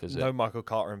not good enough, is it? No Michael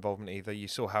Carter involvement either. You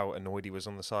saw how annoyed he was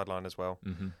on the sideline as well.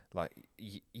 Like,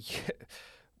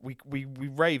 we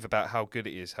rave about how good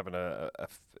it is having a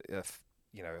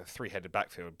three-headed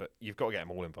backfield, but you've got to get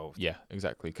them all involved. Yeah,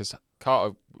 exactly. Because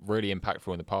Carter really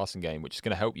impactful in the passing game, which is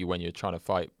going to help you when you're trying to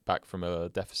fight back from a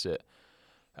deficit.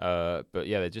 But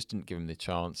yeah, they just didn't give him the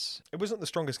chance. It wasn't the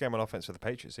strongest game on offense for the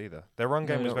Patriots either. Their run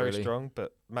game was very really strong,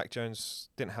 but Mac Jones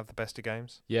didn't have the best of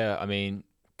games. Yeah, I mean,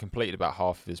 completed about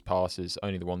half of his passes,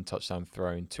 only the one touchdown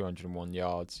thrown, 201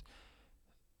 yards.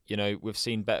 You know, we've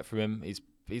seen better from him.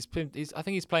 I think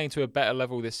he's playing to a better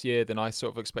level this year than I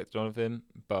sort of expected of him,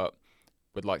 but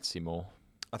would like to see more.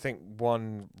 I think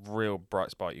one real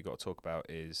bright spot you got to talk about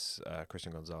is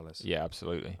Christian Gonzalez. Yeah,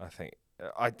 absolutely. I think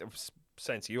I was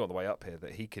saying to you on the way up here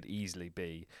that he could easily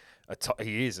be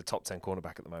he is a top 10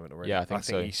 cornerback at the moment already. Yeah, I think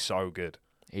so. He's so good.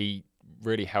 He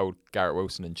really held Garrett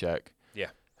Wilson in check.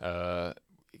 Yeah.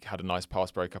 Had a nice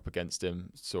pass break up against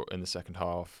him in the second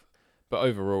half. But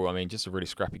overall, I mean, just a really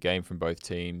scrappy game from both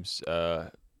teams.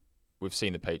 We've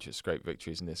seen the Patriots scrape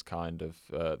victories in this kind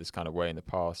of way in the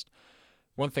past.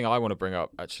 One thing I want to bring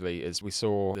up, actually, is we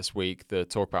saw this week the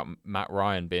talk about Matt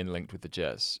Ryan being linked with the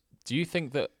Jets. Do you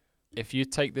think that if you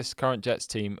take this current Jets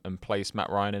team and place Matt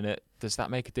Ryan in it, does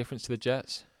that make a difference to the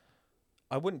Jets?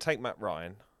 I wouldn't take Matt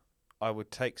Ryan. I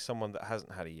would take someone that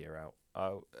hasn't had a year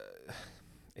out.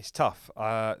 It's tough.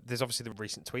 There's obviously the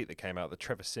recent tweet that came out that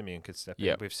Trevor Siemian could step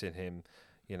in. We've seen him,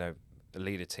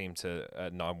 lead a team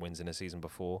to 9 wins in a season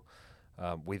before.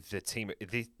 With the team,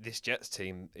 this Jets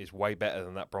team is way better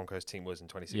than that Broncos team was in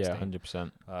 2016.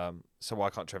 Yeah, 100%. So why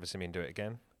can't Trevor Siemian do it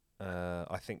again?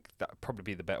 I think that would probably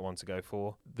be the better one to go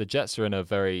for. The Jets are in a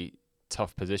very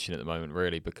tough position at the moment,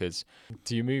 really, because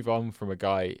do you move on from a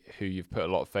guy who you've put a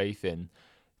lot of faith in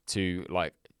to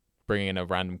like bringing in a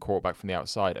random quarterback from the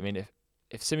outside? I mean,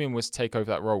 if Siemian was to take over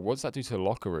that role, what does that do to the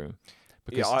locker room?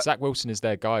 Because Zach Wilson is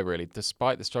their guy, really.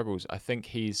 Despite the struggles, I think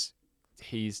he's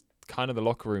kind of the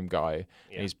locker room guy.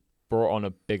 Yeah. And he's brought on a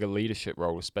bigger leadership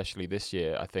role, especially this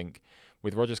year. I think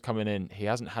with Rodgers coming in, he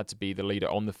hasn't had to be the leader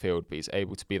on the field, but he's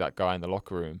able to be that guy in the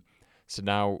locker room. So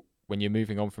now, when you're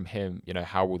moving on from him,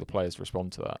 how will the players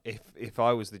respond to that? If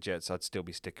I was the Jets, I'd still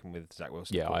be sticking with Zach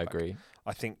Wilson. Yeah, I agree.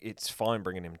 I think it's fine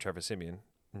bringing him Trevor Siemian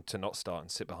to not start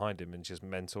and sit behind him and just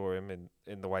mentor him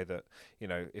in the way that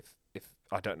if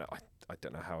I don't know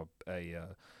how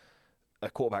a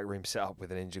quarterback room set up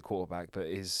with an injured quarterback, but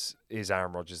is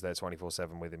Aaron Rodgers there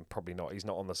 24/7 with him? Probably not. He's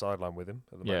not on the sideline with him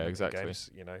at the moment. Yeah, exactly. In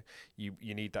games.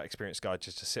 You need that experienced guy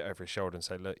just to sit over his shoulder and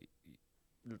say, look,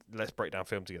 let's break down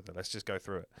film together. Let's just go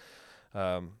through it.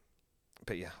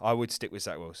 But yeah, I would stick with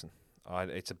Zach Wilson.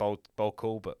 It's a bold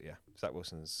call, but yeah, Zach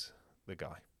Wilson's the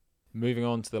guy. Moving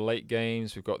on to the late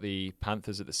games, we've got the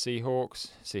Panthers at the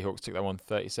Seahawks. Seahawks took that one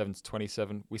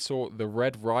 37-27. We saw the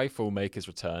Red Rifle make his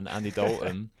return, Andy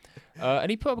Dalton, and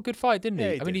he put up a good fight, didn't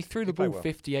he? Yeah, He threw the ball well.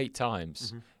 58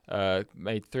 times,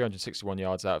 made 361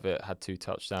 yards out of it, had 2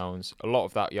 touchdowns. A lot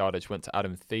of that yardage went to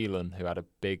Adam Thielen, who had a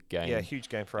big game. Yeah, huge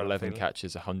game for 11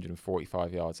 catches,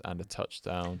 145 yards, and a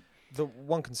touchdown. The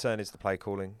one concern is the play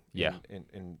calling. Yeah.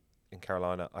 In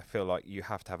Carolina, I feel like you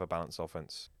have to have a balanced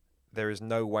offense. There is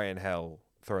no way in hell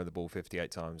throwing the ball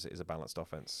 58 times is a balanced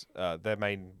offense. Their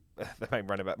main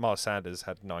running back, Miles Sanders,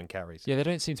 had 9 carries. Yeah, they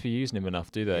don't seem to be using him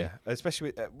enough, do they? Yeah,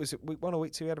 especially was it week 1 or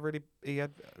week 2? He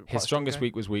had his strongest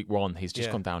week was week 1. He's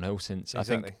just gone downhill since.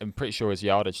 Exactly. I'm pretty sure his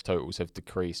yardage totals have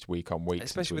decreased week on week.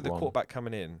 Especially with the 1. quarterback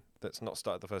coming in that's not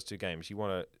started the first 2 games, you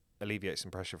want to alleviate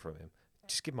some pressure from him.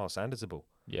 Just give Miles Sanders the ball.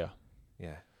 Yeah.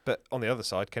 But on the other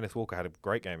side, Kenneth Walker had a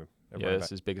great game. Yeah, it's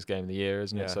his biggest game of the year,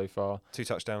 isn't it, so far? 2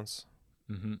 touchdowns.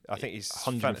 Mm-hmm. I think he's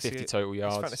 150 total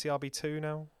yards. He's fantasy RB2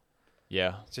 now.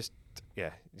 Yeah.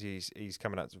 He's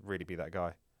coming out to really be that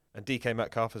guy. And DK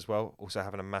Metcalf as well, also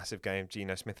having a massive game.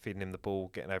 Geno Smith feeding him the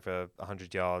ball, getting over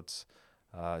 100 yards.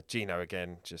 Geno,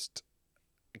 again, just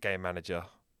a game manager.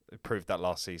 Proved that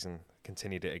last season,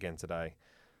 continued it again today.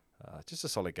 Just a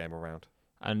solid game around.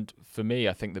 And for me,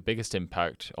 I think the biggest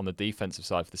impact on the defensive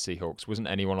side for the Seahawks wasn't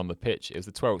anyone on the pitch. It was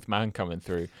the 12th man coming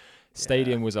through.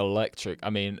 Stadium was electric. I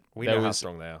mean, there was how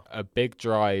strong they are. A big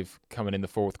drive coming in the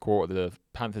fourth quarter. The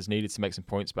Panthers needed to make some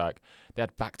points back. They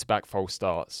had back-to-back false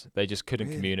starts. They just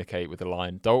couldn't communicate with the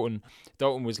line. Dalton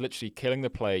was literally killing the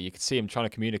play. You could see him trying to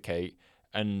communicate,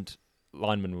 and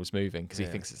lineman was moving because he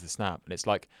thinks it's the snap. And it's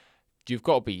like, you've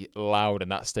got to be loud in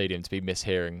that stadium to be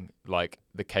mishearing like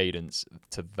the cadence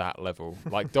to that level.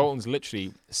 Like Dalton's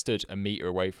literally stood a meter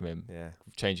away from him,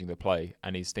 changing the play,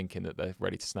 and he's thinking that they're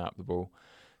ready to snap the ball.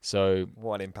 So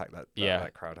what an impact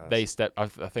that crowd has. They step. I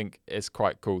think it's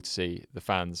quite cool to see the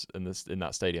fans in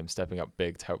that stadium stepping up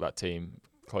big to help that team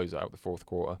close out the fourth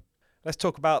quarter. Let's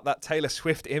talk about that Taylor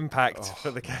Swift impact for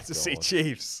the Kansas City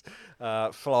Chiefs.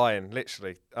 Flying,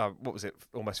 literally. What was it?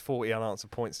 Almost 40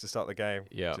 unanswered points to start the game.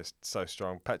 Yeah. Just so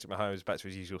strong. Patrick Mahomes back to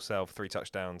his usual self, 3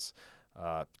 touchdowns.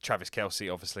 Travis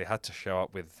Kelce obviously had to show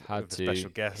up with a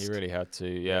special guest. He really had to,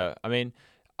 yeah. I mean,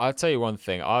 I'll tell you one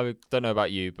thing. I don't know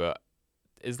about you, but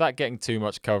is that getting too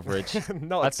much coverage? Not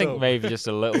at all. I think maybe just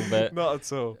a little bit. Not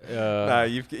at all. No,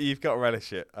 you've got to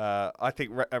relish it. I think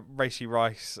Rashee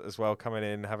Rice as well coming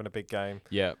in, having a big game.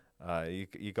 Yeah.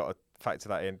 You got to factor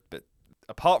that in. But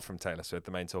apart from Taylor Swift,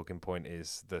 the main talking point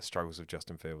is the struggles of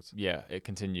Justin Fields. Yeah, it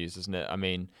continues, doesn't it? I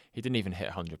mean, he didn't even hit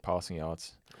 100 passing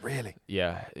yards. Really?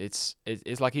 Yeah, it's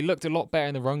like he looked a lot better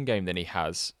in the run game than he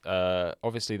has.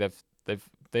 Obviously,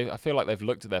 I feel like they've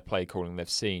looked at their play calling. They've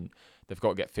seen they've got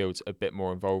to get Fields a bit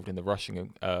more involved in the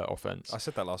rushing offense. I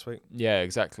said that last week. Yeah,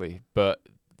 exactly. But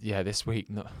yeah, this week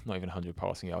not even 100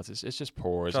 passing yards. It's just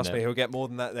poor, isn't it? Trust me, he'll get more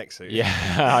than that next week. Yeah,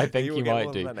 I think he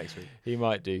might do. Next week. He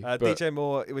might do. DJ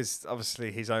Moore, it was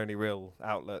obviously his only real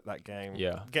outlet that game.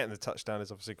 Yeah, getting the touchdown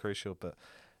is obviously crucial, but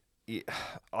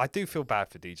I do feel bad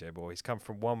for DJ Moore. He's come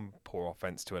from one poor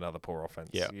offense to another poor offense.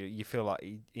 Yeah. You feel like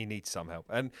he needs some help.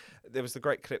 And there was the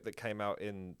great clip that came out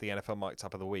in the NFL Mic'd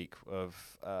Up of the Week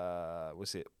of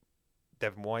was it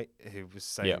Devin White, who was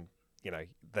saying,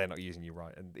 they're not using you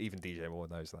right, and even DJ Moore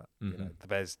knows that. Mm-hmm. The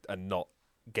Bears are not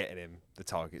getting him the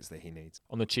targets that he needs.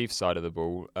 On the Chiefs side of the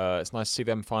ball, it's nice to see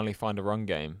them finally find a run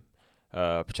game.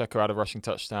 Pacheco had a rushing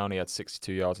touchdown. He had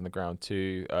 62 yards on the ground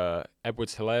too.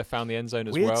 Edwards-Helaire found the end zone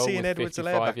as well with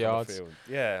 55 yards. On the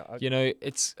field. Yeah,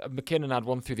 it's McKinnon had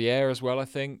one through the air as well, I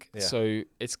think. Yeah. So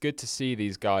it's good to see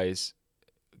these guys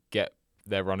get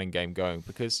their running game going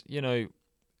because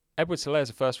Edwards-Helaire is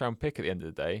a first-round pick at the end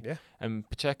of the day. Yeah. And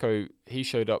Pacheco, he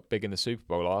showed up big in the Super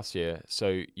Bowl last year.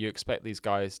 So you expect these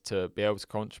guys to be able to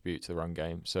contribute to the run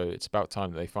game. So it's about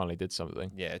time that they finally did something.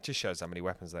 Yeah, it just shows how many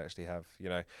weapons they actually have.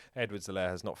 Edwards-Helaire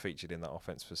has not featured in that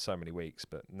offense for so many weeks,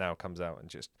 but now comes out and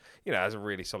just, has a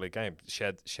really solid game.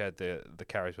 Shared the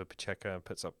carries with Pacheco and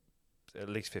puts up at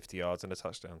least 50 yards and a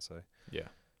touchdown. So yeah.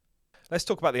 Let's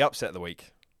talk about the upset of the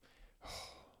week.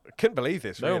 I couldn't believe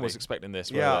this. No one was expecting this.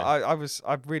 Yeah,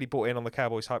 I really bought in on the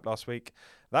Cowboys hype last week.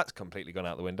 That's completely gone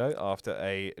out the window after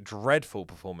a dreadful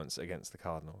performance against the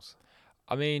Cardinals.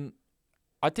 I mean,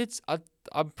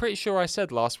 I'm pretty sure I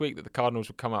said last week that the Cardinals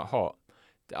would come out hot.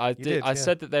 I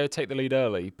said that they would take the lead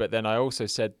early, but then I also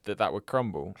said that would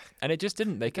crumble, and it just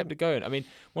didn't. They kept it going. I mean,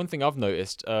 one thing I've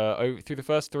noticed through the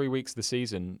first 3 weeks of the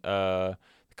season, the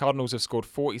Cardinals have scored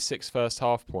 46 first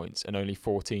half points and only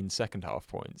 14 second half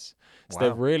points. So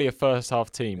they're really a first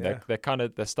half team. Yeah.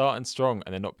 They're starting strong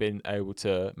and they're not being able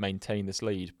to maintain this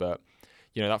lead. But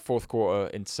that fourth quarter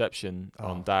interception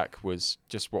on Dak was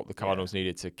just what the Cardinals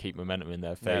needed to keep momentum in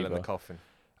their favor. Nail in the coffin.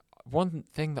 One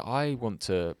thing that I want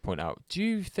to point out, do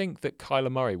you think that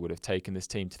Kyler Murray would have taken this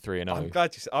team to 3-0? I'm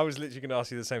glad you said. I was literally going to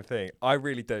ask you the same thing. I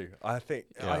really do. I think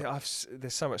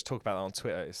there's so much talk about that on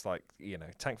Twitter. It's like,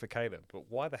 tank for Caleb. But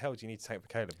why the hell do you need to tank for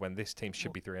Caleb when this team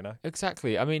should be 3-0?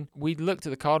 Exactly. I mean, we looked at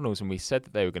the Cardinals and we said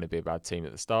that they were going to be a bad team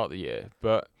at the start of the year.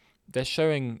 But they're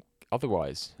showing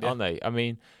otherwise, aren't they? I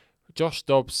mean, Josh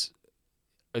Dobbs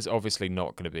is obviously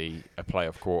not going to be a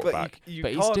playoff quarterback,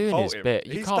 but he's doing his bit.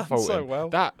 You can't fault him. Well.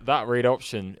 That read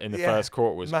option in the first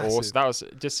quarter was massive. Awesome. That was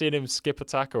just seeing him skip a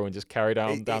tackle and just carry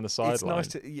down the sideline.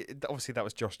 It's nice obviously, that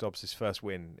was Josh Dobbs' first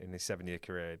win in his 7-year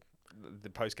career. The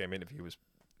post-game interview was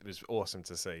awesome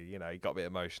to see. He got a bit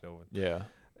emotional. Yeah.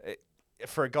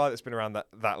 For a guy that's been around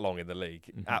that long in the league,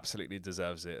 absolutely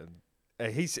deserves it.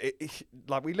 And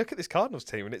we look at this Cardinals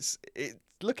team and it's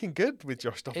looking good with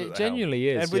Josh Dobbs. It genuinely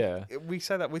is, and we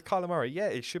say that with Kyler Murray,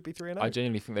 it should be 3-0. I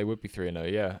genuinely think they would be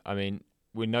 3-0, yeah. I mean,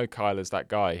 we know Kyler's that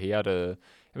guy. He had an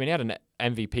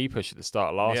MVP push at the start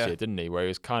of last year, didn't he? Where he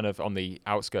was kind of on the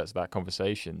outskirts of that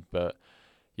conversation, but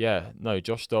Yeah, no,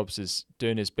 Josh Dobbs is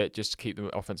doing his bit just to keep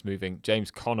the offense moving. James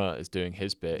Conner is doing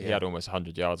his bit. Yeah. He had almost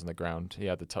 100 yards on the ground. He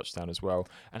had the touchdown as well.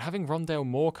 And having Rondale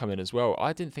Moore come in as well,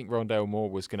 I didn't think Rondale Moore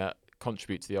was going to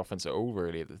contribute to the offense at all,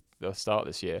 really, at the start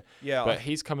this year. Yeah, but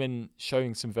he's come in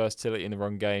showing some versatility in the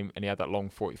run game, and he had that long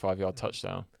 45-yard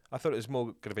touchdown. I thought it was more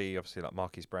going to be, obviously, like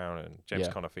Marquise Brown and James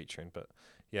Conner featuring. But,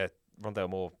 yeah, Rondale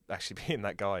Moore actually being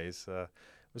that guy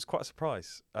was quite a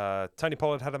surprise. Tony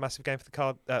Pollard had a massive game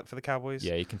for the Cowboys.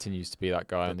 Yeah, he continues to be that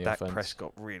guy on the offense. Dak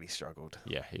Prescott really struggled.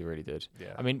 Yeah, he really did.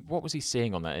 Yeah. I mean, what was he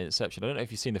seeing on that interception? I don't know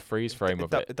if you've seen the freeze frame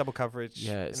of it. Double coverage.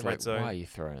 Yeah, it's in the red zone. Why are you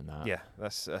throwing that? Yeah,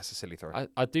 that's a silly throw.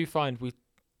 I do find we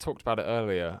talked about it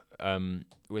earlier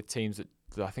with teams that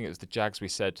I think it was the Jags. We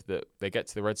said that they get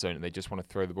to the red zone and they just want to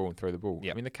throw the ball and throw the ball.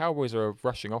 Yep. I mean, the Cowboys are a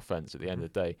rushing offense at the end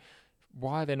of the day.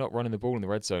 Why are they not running the ball in the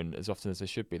red zone as often as they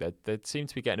should be? They seem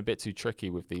to be getting a bit too tricky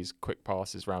with these quick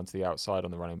passes round to the outside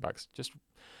on the running backs. Just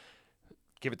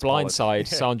give it to blindside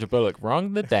Sandra Bullock.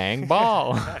 Run the dang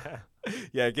ball.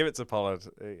 Yeah, give it to Pollard.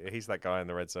 He's that guy in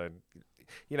the red zone.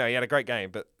 He had a great game,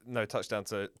 but no touchdown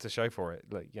to show for it.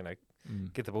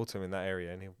 Get the ball to him in that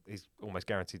area, and he's almost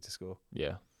guaranteed to score.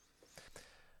 Yeah.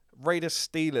 Raiders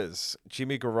Steelers.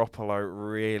 Jimmy Garoppolo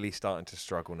really starting to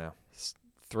struggle now.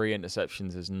 3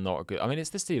 interceptions is not a good. I mean, it's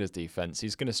the Steelers' defense.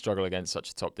 He's going to struggle against such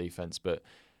a top defense, but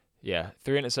yeah,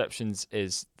 3 interceptions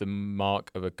is the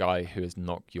mark of a guy who is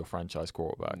not your franchise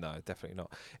quarterback. No, definitely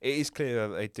not. It is clear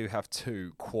that they do have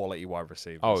 2 quality wide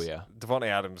receivers. Oh, yeah. Devontae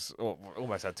Adams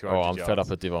almost had 200 yards. I'm fed up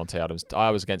with Devontae Adams. I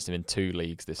was against him in 2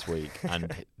 leagues this week,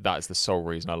 and that is the sole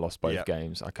reason I lost both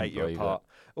games. I couldn't believe it.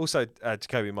 Also,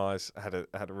 Jacoby Myers had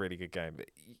a really good game.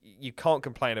 You can't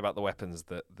complain about the weapons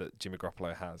that Jimmy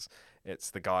Garoppolo has.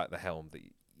 It's the guy at the helm that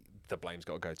the blame's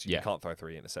got to go to. You can't throw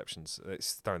 3 interceptions.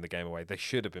 It's throwing the game away. They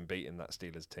should have been beating that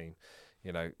Steelers team.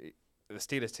 The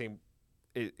Steelers team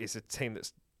is a team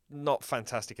that's not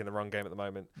fantastic in the run game at the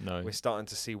moment. No. We're starting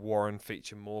to see Warren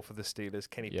feature more for the Steelers.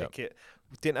 Kenny Pickett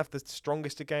didn't have the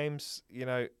strongest of games.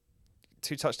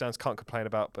 2 touchdowns, can't complain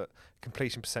about, but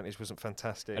completion percentage wasn't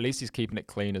fantastic. At least he's keeping it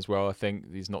clean as well. I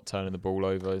think he's not turning the ball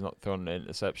over. He's not throwing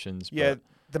interceptions. Yeah,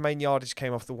 the main yardage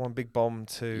came off the one big bomb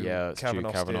to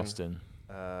Calvin Austin.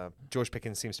 George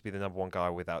Pickens seems to be the number 1 guy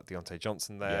without Deontay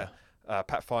Johnson there.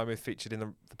 Pat Firemouth featured in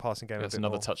the passing game. That's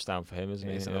another touchdown for him, isn't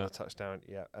it? It's another touchdown,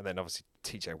 yeah. And then obviously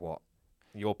TJ Watt,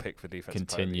 your pick for defense.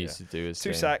 Continues to do his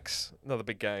 2 sacks, another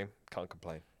big game. Can't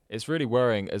complain. It's really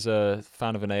worrying as a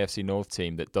fan of an AFC North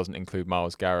team that doesn't include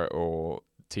Myles Garrett or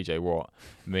TJ Watt.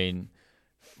 I mean,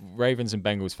 Ravens and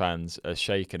Bengals fans are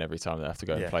shaken every time they have to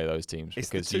go and play those teams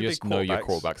because you just know your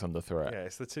quarterback's under threat. Yeah,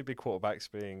 it's the 2 big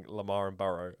quarterbacks being Lamar and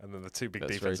Burrow, and then the 2 big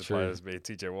defensive players being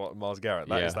TJ Watt and Myles Garrett.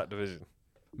 That is that division.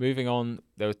 Moving on,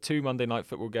 there were 2 Monday Night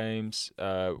Football games.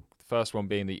 The first one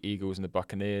being the Eagles and the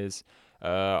Buccaneers.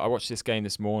 I watched this game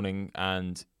this morning,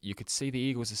 and you could see the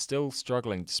Eagles are still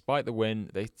struggling. Despite the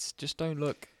win, they just don't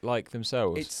look like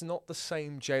themselves. It's not the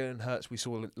same Jalen Hurts we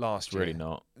saw last year. Really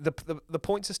not. The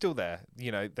points are still there. They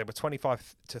were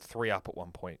 25-3 up at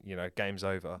one point. Game's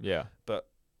over. Yeah. But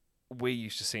we're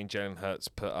used to seeing Jalen Hurts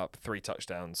put up 3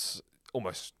 touchdowns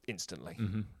almost instantly.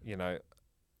 Mm-hmm.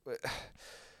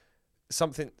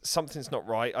 Something's not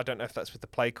right. I don't know if that's with the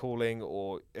play calling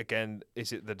or, again,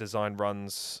 is it the design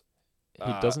runs?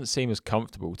 He doesn't seem as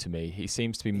comfortable to me. He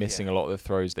seems to be missing a lot of the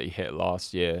throws that he hit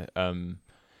last year.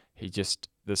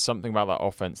 There's something about that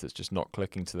offense that's just not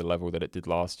clicking to the level that it did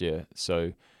last year.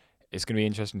 So it's going to be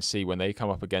interesting to see when they come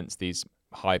up against these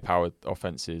high-powered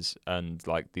offenses and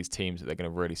like these teams that they're going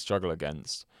to really struggle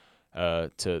against. They're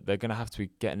going to have to be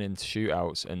getting into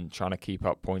shootouts and trying to keep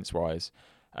up points-wise.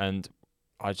 And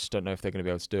I just don't know if they're going to be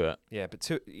able to do it. Yeah, but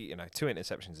 2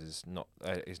 interceptions is not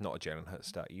a Jalen Hurts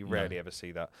stat. You rarely ever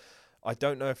see that. I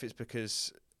don't know if it's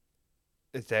because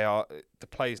the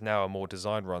plays now are more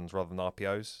design runs rather than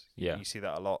RPOs. Yeah, you see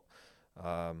that a lot.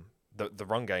 The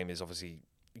run game is obviously,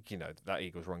 that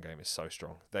Eagles run game is so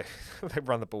strong. They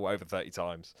run the ball over 30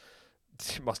 times.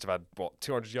 Must have had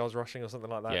 200 yards rushing or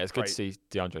something like that. Yeah, it's good to see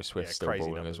DeAndre Swift still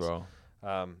balling numbers as well.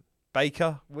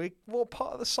 Baker, what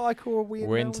part of the cycle are we in?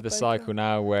 We're into the cycle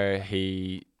now where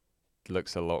he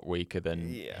looks a lot weaker than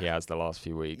he has the last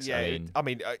few weeks. Yeah, I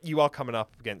mean, you are coming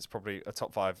up against probably a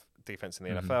top 5 defense in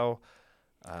the NFL.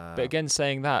 But again,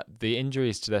 saying that, the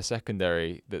injuries to their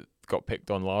secondary that got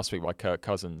picked on last week by Kirk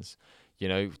Cousins,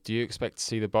 do you expect to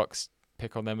see the Bucs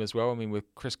pick on them as well? I mean, with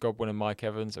Chris Godwin and Mike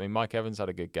Evans, Mike Evans had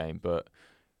a good game, but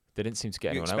they didn't seem to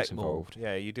get anyone else involved.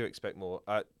 Yeah, you do expect more.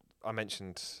 I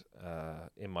mentioned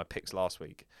in my picks last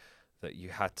week that you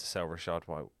had to sell Rashad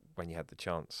White when you had the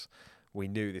chance. we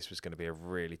knew this was going to be a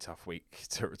really tough week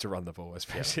to run the ball,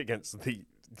 especially against the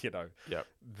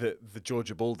the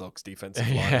Georgia Bulldogs defensive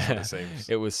line. Is what it seems.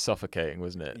 It was suffocating,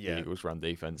 wasn't it? Yeah. The Eagles' run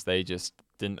defense. They just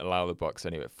didn't allow the Bucs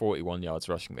anyway. 41 yards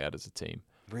rushing they had as a team.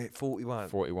 41.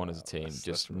 41 as a team,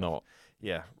 that's not.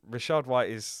 Yeah, Rashad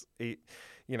White he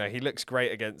looks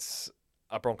great against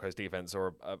a Broncos defense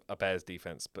or a Bears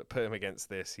defense, but put him against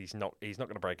this, he's not going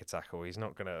to break a tackle. He's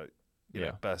not going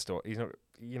to burst or he's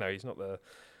not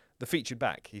the featured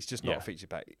back. He's just not a featured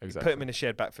back. Exactly. Put him in a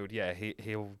shared backfield. Yeah,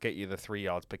 he'll get you the 3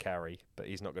 yards per carry, but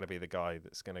he's not going to be the guy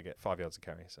that's going to get 5 yards a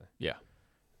carry. So yeah.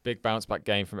 Big bounce back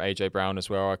game from AJ Brown as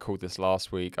well. I called this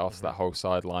last week after that whole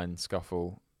sideline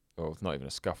scuffle. Well, not even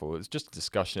a scuffle. It was just a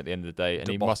discussion at the end of the day, and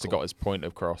he must have got his point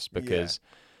across because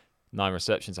 9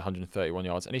 receptions, 131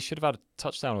 yards, and he should have had a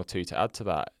touchdown or two to add to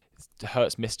that.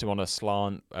 Hurts missed him on a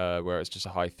slant where it's just a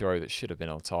high throw that should have been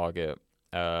on target.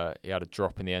 He had a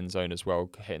drop in the end zone as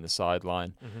well, hitting the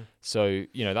sideline. So,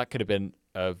 that could have been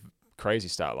a crazy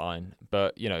stat line,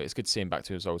 but, it's good to see him back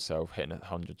to his old self, hitting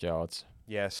 100 yards.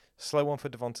 Yes, slow one for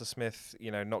Devonta Smith,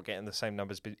 not getting the same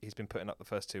numbers he's been putting up the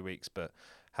first 2 weeks, but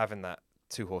having that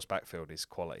 2-horse backfield is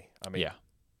quality. I mean,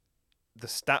 the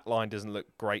stat line doesn't look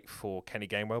great for Kenny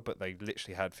Gainwell, but they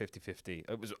literally had 50-50.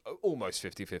 It was almost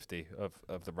 50-50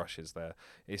 of the rushes there.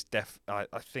 It's I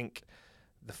think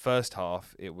the first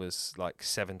half, it was like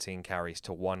 17 carries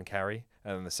to 1 carry,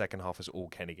 and then the second half was all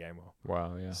Kenny Gainwell.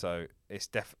 Wow, yeah. So it's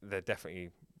they're definitely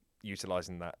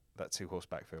utilising that 2-horse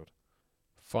backfield.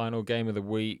 Final game of the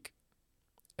week,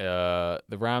 the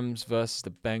Rams versus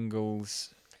the Bengals.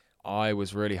 I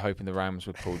was really hoping the Rams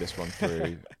would pull this one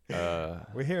through.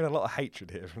 We're hearing a lot of hatred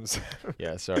here from Sam.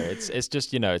 Yeah, sorry. It's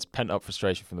just, it's pent-up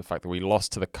frustration from the fact that we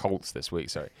lost to the Colts this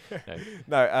week. Sorry.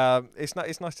 No, it's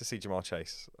nice to see Jamar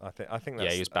Chase. I think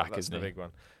that's, he was back, that's isn't the he? big one.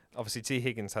 Obviously, T.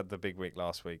 Higgins had the big week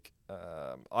last week.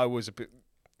 I was a bit,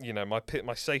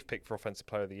 my safe pick for Offensive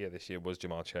Player of the Year this year was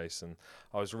Jamar Chase, and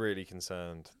I was really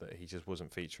concerned that he just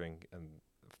wasn't featuring. And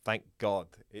thank God.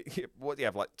 What do you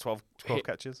have, like 12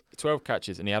 catches? 12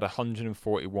 catches, and he had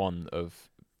 141 of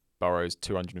Burrow's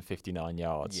 259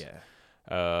 yards. Yeah,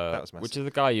 that was massive. Which is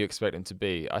the guy you expect him to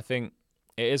be. I think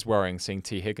it is worrying seeing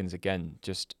T. Higgins again,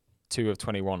 just 2 of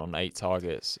 21 on 8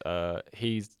 targets.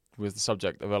 He was the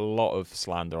subject of a lot of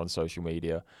slander on social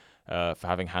media for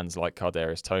having hands like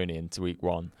Kadarius Toney into week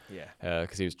 1. Yeah,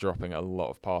 because he was dropping a lot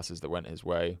of passes that went his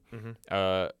way.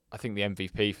 I think the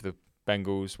MVP for the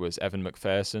Bengals was Evan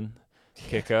McPherson,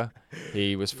 kicker.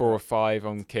 He was 4 of 5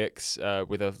 on kicks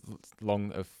with a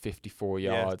long of 54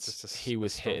 yards. He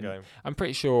was hitting. Game. I'm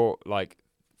pretty sure like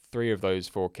 3 of those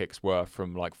 4 kicks were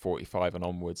from like 45 and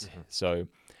onwards. So,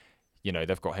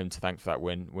 they've got him to thank for that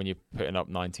win. When you're putting up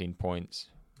 19 points.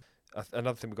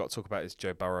 Another thing we've got to talk about is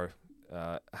Joe Burrow.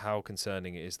 How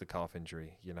concerning is the calf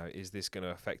injury? Is this going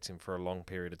to affect him for a long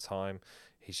period of time?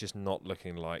 He's just not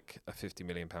looking like a $50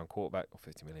 million quarterback or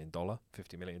 $50 million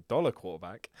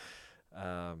quarterback.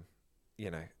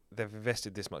 They've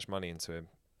invested this much money into him.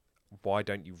 Why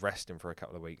don't you rest him for a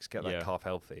couple of weeks? Get that calf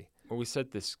healthy. Well, we said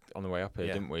this on the way up here,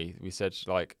 didn't we? We said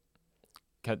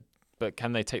can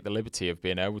they take the liberty of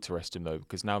being able to rest him though?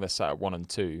 Because now they're sat at 1 and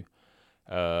 2.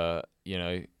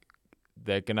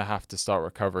 They're gonna have to start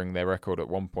recovering their record at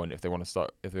one point if they want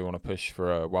to push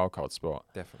for a wildcard spot.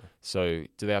 Definitely. So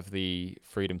do they have the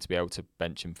freedom to be able to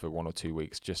bench him for 1 or 2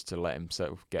 weeks just to let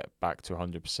himself get back to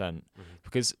 100%?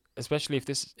 Because especially if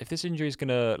this injury is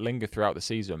gonna linger throughout the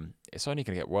season, it's only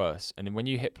gonna get worse. And then when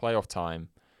you hit playoff time,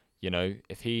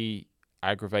 if he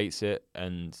aggravates it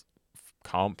and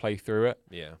can't play through it,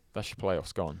 that's your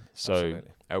playoffs gone. So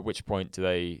absolutely. At which point do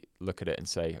they look at it and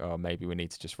say, oh, maybe we need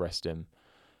to just rest him,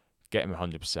 get him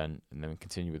 100%, and then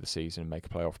continue with the season and make a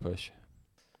playoff push?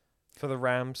 For the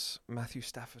Rams, Matthew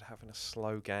Stafford having a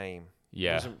slow game.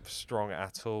 Yeah. Wasn't strong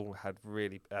at all. Had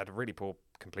a really poor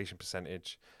completion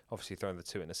percentage. Obviously throwing the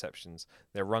 2 interceptions.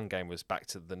 Their run game was back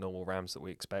to the normal Rams that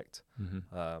we expect.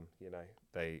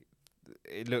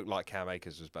 It looked like Cam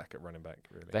Akers was back at running back,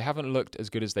 really. They haven't looked as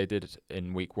good as they did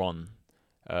in week 1.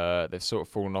 They've sort of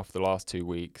fallen off the last 2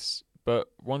 weeks. But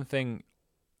one thing,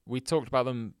 we talked about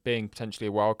them being potentially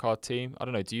a wildcard team. I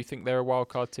don't know, do you think they're a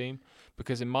wildcard team?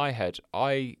 Because in my head,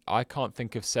 I can't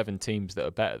think of 7 teams that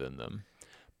are better than them.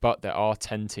 But there are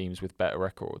 10 teams with better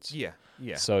records. Yeah.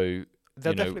 So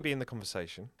they'll definitely be in the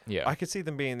conversation. Yeah. I could see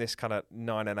them being this kind of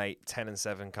 9-8,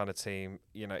 10-7 kind of team.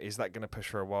 Is that going to push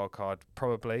for a wild card?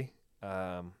 Probably.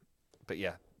 But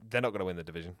yeah, they're not going to win the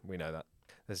division. We know that.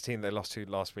 There's a team they lost to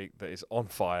last week that is on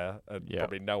fire, and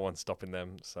probably no one's stopping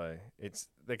them. So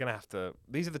they're going to have to.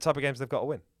 These are the type of games they've got to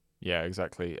win. Yeah,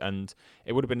 exactly. And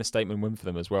it would have been a statement win for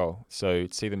them as well. So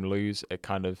to see them lose, it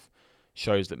kind of,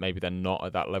 shows that maybe they're not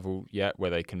at that level yet where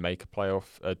they can make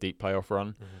a deep playoff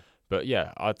run. But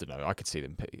yeah, I don't know. I could see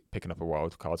them picking up a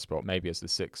wild card spot, maybe as the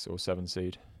 6 or 7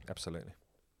 seed. Absolutely.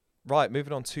 Right,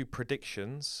 moving on to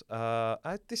predictions.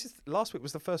 Last week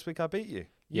was the first week I beat you.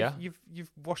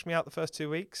 You've washed me out the first 2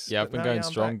 weeks. Yeah, I've been going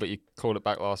strong, but you called it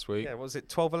back last week. Yeah, what was it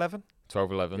 12-11?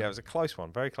 12-11. Yeah, it was a close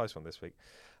one, very close one this week.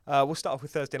 We'll start off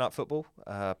with Thursday night football.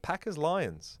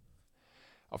 Packers-Lions.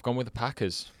 I've gone with the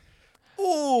Packers.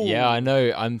 Ooh. Yeah, I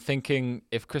know. I'm thinking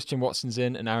if Christian Watson's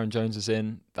in and Aaron Jones is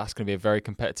in, that's going to be a very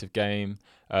competitive game.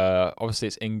 Obviously,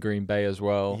 it's in Green Bay as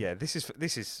well. Yeah, this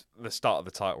is the start of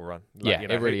the title run.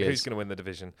 It really is. Who's going to win the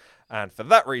division? And for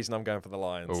that reason, I'm going for the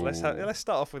Lions. Ooh. Let's start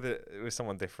off with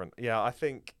someone different. Yeah, I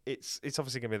think it's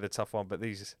obviously going to be the tough one, but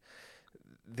these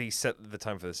set the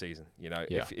tone for the season.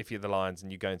 If you're the Lions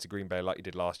and you go into Green Bay like you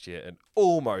did last year and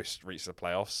almost reach the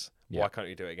playoffs, why can't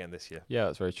you do it again this year? Yeah,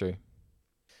 that's very true.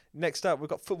 Next up, we've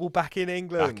got football back in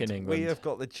England. We have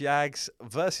got the Jags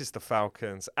versus the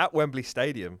Falcons at Wembley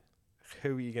Stadium.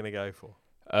 Who are you going to go for?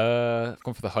 I've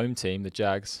gone for the home team, the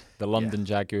Jags, the London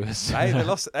Jaguars. Hey,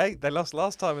 they lost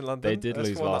last time in London. They did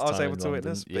lose last time. I was able to London.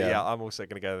 witness. But yeah, I'm also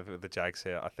going to go with the Jags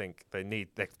here. I think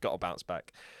they've got to bounce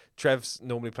back. Trev's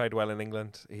normally played well in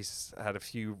England. He's had a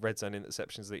few red zone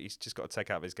interceptions that he's just got to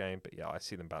take out of his game. But yeah, I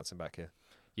see them bouncing back here.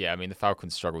 Yeah, I mean the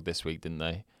Falcons struggled this week, didn't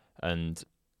they? And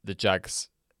the Jags,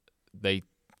 they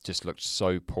just looked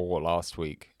so poor last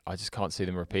week. I just can't see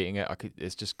them repeating it.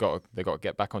 They got to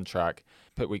get back on track,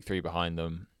 put week 3 behind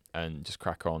them, and just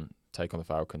crack on, take on the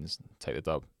Falcons, take the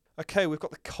dub. Okay, we've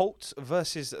got the Colts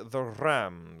versus the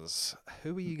Rams.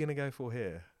 Who are you going to go for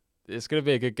here? It's going to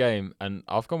be a good game, and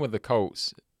I've gone with the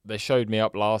Colts. They showed me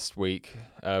up last week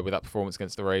with that performance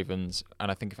against the Ravens, and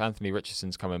I think if Anthony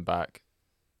Richardson's coming back,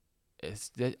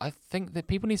 I think that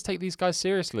people need to take these guys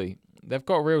seriously. They've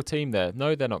got a real team there.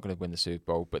 No, they're not going to win the Super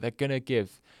Bowl, but they're going to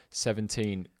give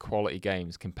 17 quality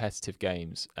games, competitive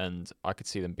games, and I could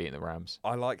see them beating the Rams.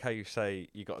 I like how you say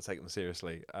you got to take them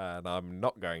seriously, and I'm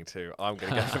not going to. I'm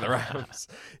going to go for the Rams.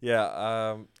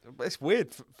 Yeah, it's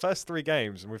weird. First 3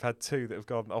 games, and we've had 2 that have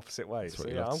gone opposite ways. So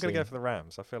yeah, I'm going to go for the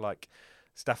Rams. I feel like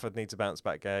Stafford needs a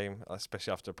bounce-back game,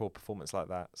 especially after a poor performance like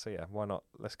that. So yeah, why not?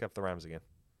 Let's go for the Rams again.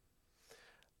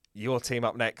 Your team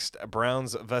up next,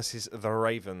 Browns versus the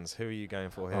Ravens. Who are you going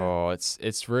for here? Oh,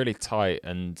 it's really tight,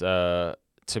 and to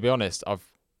be honest,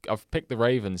 I've picked the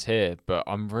Ravens here, but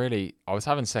I was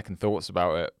having second thoughts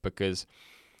about it because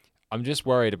I'm just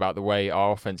worried about the way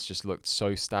our offense just looked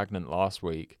so stagnant last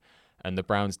week, and the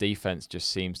Browns defense just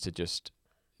seems to just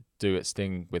do its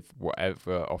thing with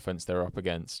whatever offense they're up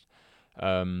against.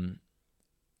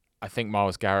 I think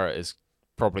Myles Garrett is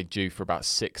probably due for about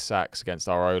 6 sacks against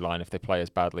our O-line if they play as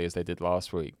badly as they did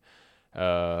last week.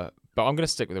 But I'm going to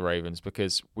stick with the Ravens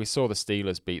because we saw the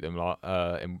Steelers beat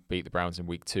the Browns in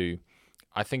week 2.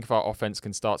 I think if our offense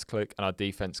can start to click and our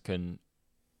defense can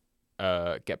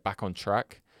get back on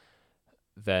track,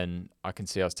 then I can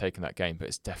see us taking that game. But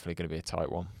it's definitely going to be a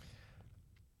tight one.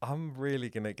 I'm really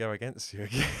going to go against you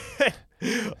again.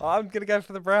 I'm going to go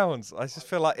for the Browns. I just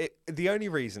feel like it. The only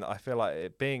reason I feel like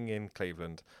it being in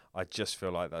Cleveland, I just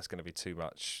feel like that's going to be too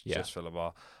much just for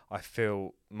Lamar. I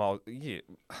feel we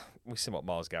see what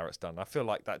Myles Garrett's done. I feel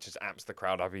like that just amps the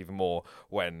crowd up even more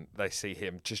when they see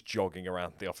him just jogging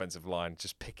around the offensive line,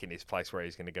 just picking his place where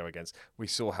he's going to go against. We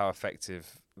saw how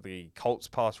effective the Colts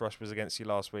pass rush was against you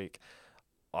last week.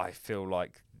 I feel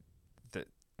like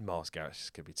Myles Garrett's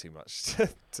just going to be too much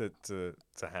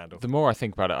to handle. The more I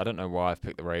think about it, I don't know why I've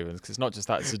picked the Ravens, because it's not just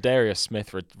that. It's a Darius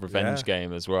Smith revenge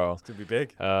game as well. It's going to be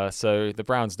big. So the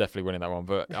Browns definitely winning that one,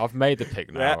 but I've made the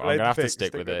pick now. I'm going to have to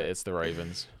stick with it. It's the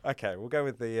Ravens. Okay, we'll go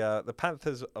with the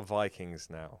Panthers Vikings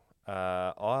now.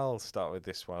 I'll start with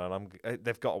this one, and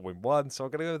they've got to win one, so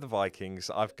I'm going to go with the Vikings.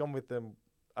 I've gone with them.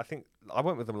 I think I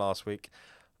went with them last week.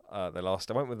 They lost.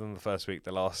 I went with them the first week.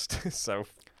 They lost. So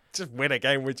just win a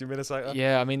game, would you, Minnesota?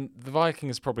 Yeah, I mean, the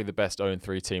Vikings are probably the best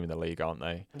 0-3 team in the league, aren't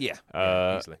they? Yeah,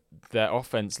 easily. Their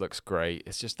offense looks great.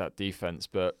 It's just that defense.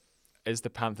 But is the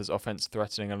Panthers' offense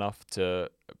threatening enough to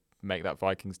make that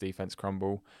Vikings defense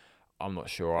crumble? I'm not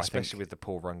sure. Especially with the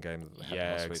poor run game that they had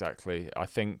last week. Yeah, exactly. I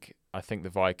think the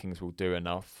Vikings will do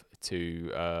enough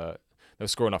to they'll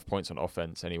score enough points on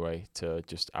offense anyway to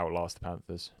just outlast the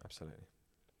Panthers. Absolutely.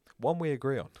 One we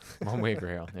agree on.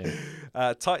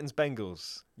 Yeah.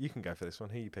 Titans-Bengals. You can go for this one.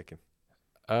 Who are you picking?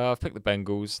 I've picked the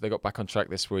Bengals. They got back on track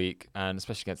this week, and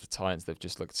especially against the Titans, they've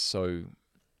just looked so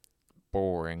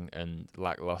boring and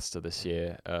lackluster this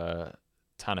year.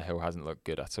 Tannehill hasn't looked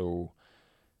good at all.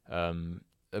 The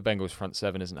Bengals front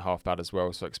seven isn't half bad as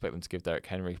well, so I expect them to give Derrick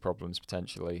Henry problems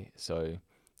potentially. So,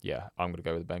 yeah, I'm going to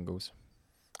go with the Bengals.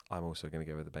 I'm also going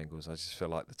to go with the Bengals. I just feel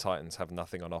like the Titans have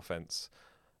nothing on offense.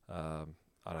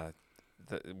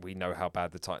 We know how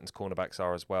bad the Titans' cornerbacks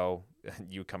are as well.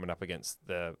 You coming up against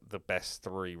the best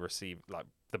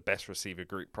the best receiver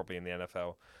group probably in the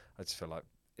NFL. I just feel like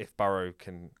if Burrow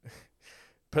can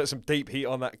put some deep heat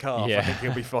on that calf, I think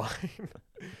he'll be fine.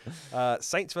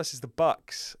 Saints versus the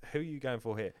Bucks. Who are you going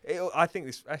for here? I think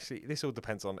this all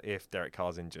depends on if Derek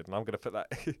Carr's injured, and I'm going to put that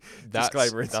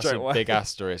disclaimer in straight away. That's a big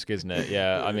asterisk, isn't it?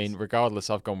 Yeah, I mean, is. regardless,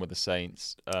 I've gone with the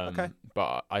Saints. Okay.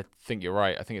 But I think you're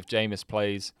right. I think if Jameis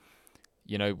plays,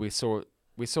 we saw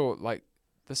like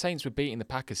the Saints were beating the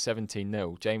Packers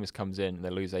 17-0. Jameis comes in and they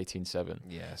lose 18-7.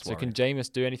 Yeah. So can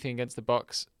Jameis do anything against the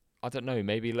Bucks? I don't know.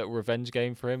 Maybe a little revenge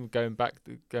game for him, going back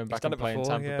and playing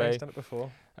Tampa Bay. He's done it before.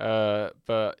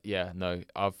 But yeah, no.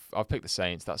 I've picked the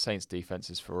Saints. That Saints defense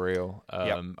is for real.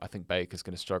 I think Baker's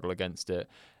going to struggle against it,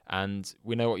 and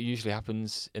we know what usually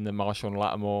happens in the Marshawn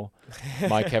Lattimore,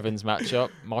 Mike Evans matchup.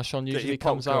 Marshawn usually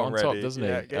comes out on top, doesn't he?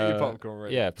 Yeah, get your popcorn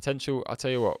ready. Yeah, potential. I'll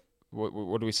tell you what.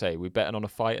 What do we say? We betting on a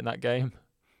fight in that game?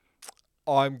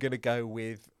 I'm going to go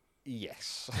with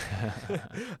yes.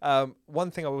 One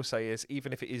thing I will say is,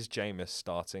 even if it is Jameis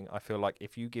starting, I feel like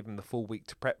if you give him the full week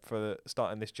to prep for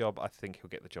starting this job, I think he'll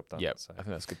get the job done. Yeah, so, I think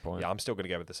that's a good point. Yeah, I'm still going to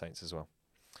go with the Saints as well.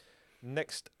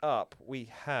 Next up, we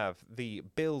have the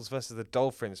Bills versus the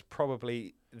Dolphins.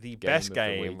 Probably the best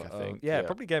game of the week, I think. Yeah,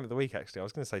 probably game of the week, actually. I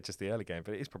was going to say just the early game,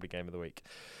 but it is probably game of the week.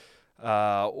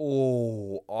 I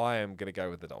am going to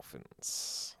go with the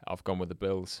Dolphins. I've gone with the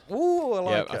Bills. Oh, I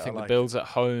like it. I think the Bills at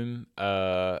home,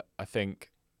 I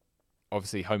think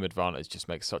obviously home advantage just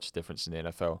makes such a difference in the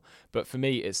NFL. But for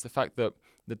me, it's the fact that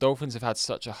the Dolphins have had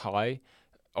such a high.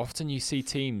 Often you see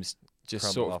teams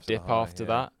just sort of dip after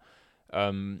that.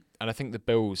 And I think the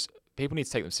Bills, people need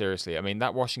to take them seriously. I mean,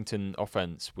 that Washington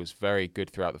offense was very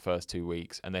good throughout the first 2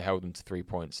 weeks, and they held them to 3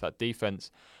 points. That defense,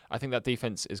 I think that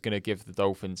defense is going to give the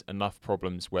Dolphins enough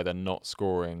problems where they're not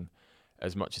scoring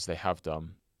as much as they have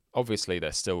done. Obviously,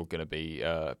 they're still going to be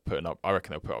putting up, I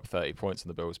reckon they'll put up 30 points on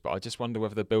the Bills, but I just wonder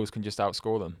whether the Bills can just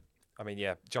outscore them. I mean,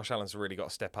 yeah, Josh Allen's really got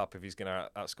to step up if he's going to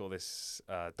outscore this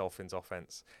Dolphins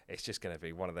offense. It's just going to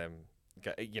be one of them,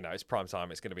 it's prime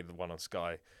time. It's going to be the one on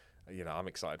Sky. I'm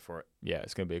excited for it. Yeah,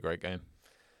 it's going to be a great game.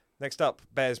 Next up,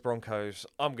 Bears-Broncos.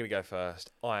 I'm going to go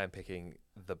first. I am picking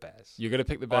the Bears. You're going to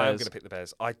pick the Bears? I am going to pick the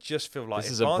Bears. I just feel like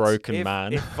this is a broken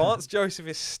man. If Vance Joseph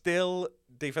is still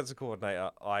defensive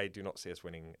coordinator, I do not see us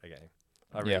winning a game.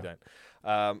 I really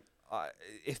don't.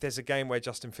 If there's a game where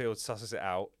Justin Fields susses it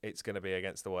out, it's going to be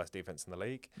against the worst defense in the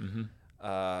league.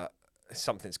 Mm-hmm.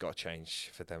 Something's got to change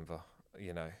for Denver.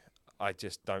 I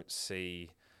just don't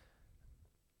see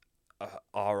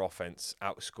our offense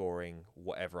outscoring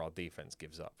whatever our defense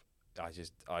gives up.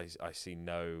 I see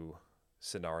no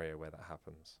scenario where that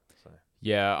happens. So.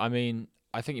 Yeah, I mean,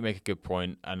 I think you make a good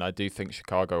point, and I do think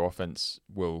Chicago offense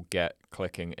will get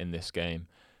clicking in this game.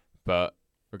 But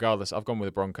regardless, I've gone with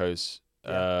the Broncos.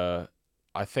 Yeah.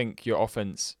 I think your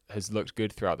offense has looked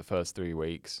good throughout the first 3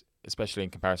 weeks, especially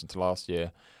in comparison to last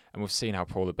year. And we've seen how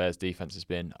poor the Bears' defense has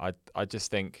been. I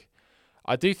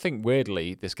do think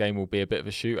weirdly this game will be a bit of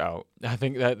a shootout. I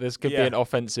think that this could be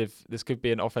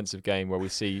an offensive game where we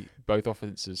see both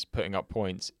offenses putting up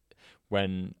points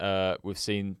when we've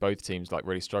seen both teams like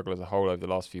really struggle as a whole over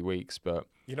the last few weeks. But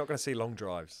you're not going to see long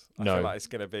drives. I feel like it's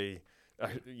going to be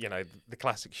the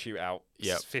classic shootout.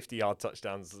 50-yard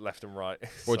touchdowns left and right.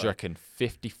 What do you reckon?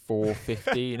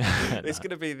 54-15? It's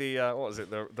going to be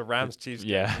the Rams Chiefs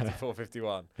game,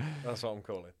 54-51. That's what I'm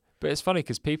calling. But it's funny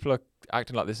because people are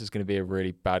acting like this is going to be a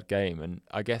really bad game, and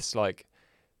I guess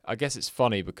it's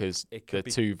funny because they're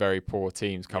two very poor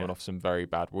teams coming off some very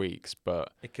bad weeks.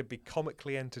 But it could be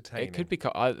comically entertaining. It could be.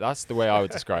 That's the way I would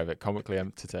describe it. Comically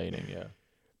entertaining. Yeah.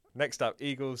 Next up,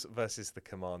 Eagles versus the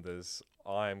Commanders.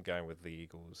 I am going with the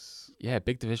Eagles. Yeah,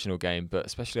 big divisional game, but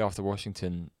especially after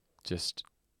Washington just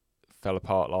fell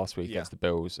apart last week against the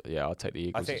Bills. Yeah, I'll take the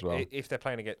Eagles as well. If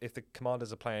the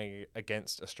Commanders are playing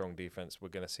against a strong defense, we're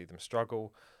going to see them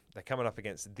struggle. They're coming up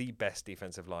against the best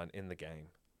defensive line in the game.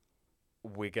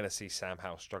 We're going to see Sam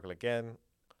Howell struggle again.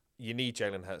 You need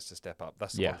Jalen Hurts to step up.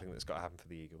 That's the one thing that's got to happen for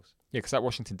the Eagles. Yeah, because that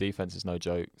Washington defense is no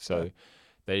joke. So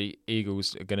the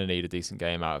Eagles are going to need a decent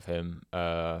game out of him.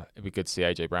 It'd be good to see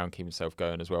A.J. Brown keep himself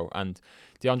going as well. And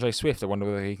DeAndre Swift, I wonder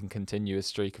whether he can continue his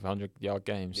streak of 100-yard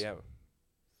games. Yeah.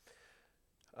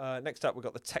 Next up, we've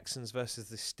got the Texans versus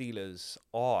the Steelers.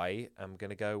 I am going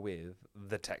to go with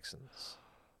the Texans.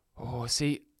 Oh,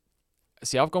 see,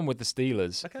 See, I've gone with the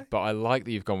Steelers, Okay. but I like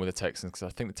that you've gone with the Texans because I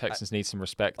think the Texans need some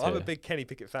respect I'm here. a big Kenny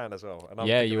Pickett fan as well. And I'm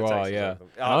Yeah, picking you the are, Texans yeah. over them.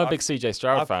 And I'm a big CJ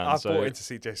Stroud fan. I've so bought into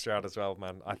CJ Stroud as well,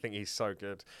 man. I think he's so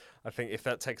good. I think if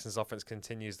that Texans offense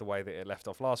continues the way that it left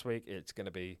off last week, it's going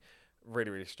to be really,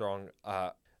 really strong.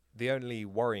 The only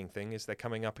worrying thing is they're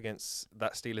coming up against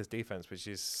that Steelers defense, which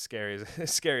is scary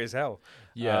as hell.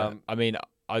 Yeah, I mean,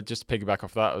 I just piggyback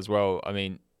off that as well. I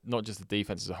mean, not just the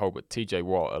defense as a whole, but TJ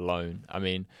Watt alone. I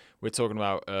mean, we're talking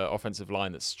about offensive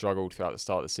line that struggled throughout the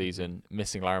start of the season,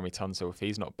 missing Laramie Tunsil. If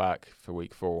he's not back for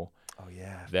week 4,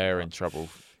 they're in trouble.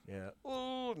 Yeah.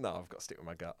 Oh no, I've got to stick with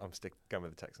my gut. I'm going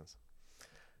with the Texans.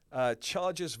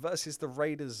 Chargers versus the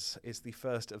Raiders is the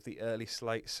first of the early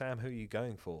slate. Sam, who are you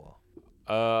going for?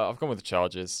 I've gone with the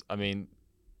Chargers. I mean,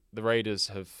 the Raiders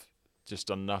have just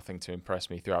done nothing to impress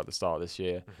me throughout the start of this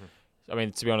year. Mm-hmm. I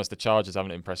mean, to be honest, the Chargers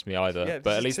haven't impressed me either. Yeah,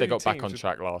 but at least they got back on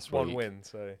track last week. One win,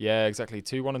 so yeah, exactly.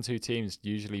 1-2 teams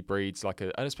usually breeds like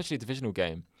and especially a divisional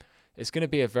game. It's going to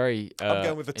be a very I'm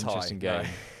going with a tie. interesting game.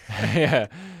 Yeah,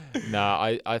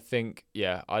 I think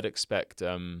I'd expect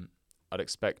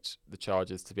the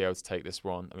Chargers to be able to take this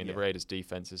one. I mean, the Raiders'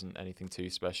 defense isn't anything too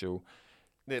special.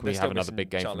 We have another big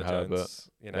game from Herbert.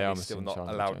 They are still not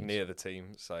allowed near the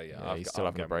team, so he's still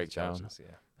having a breakdown.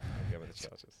 I'm going with the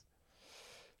Chargers.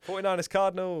 49ers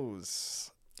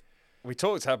Cardinals. We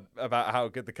talked about how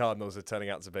good the Cardinals are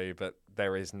turning out to be, but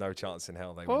there is no chance in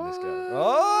hell they win this game.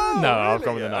 Oh, no, really? I've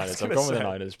gone with the Niners. I've gone with the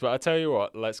Niners. But I tell you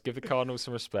what, let's give the Cardinals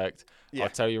some respect. I'll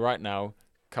tell you right now,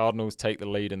 Cardinals take the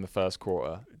lead in the first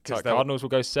quarter. Cardinals will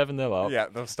go 7-0 up. Yeah,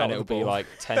 they'll start and it'll be like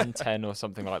 10-10 or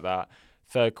something like that.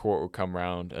 Third quarter will come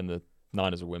round and the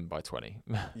Niners will win by 20.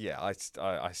 Yeah,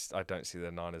 I don't see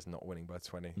the Niners not winning by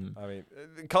 20. I mean,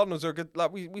 the Cardinals are good.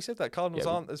 Like we said that Cardinals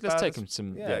aren't as bad. Let's take them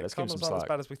some. Let's give them some slack. Aren't as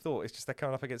bad as we thought. It's just they're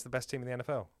coming up against the best team in the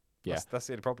NFL. Yeah, that's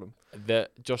the only problem.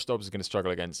 Josh Dobbs is going to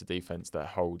struggle against a defense that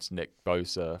holds Nick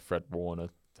Bosa, Fred Warner,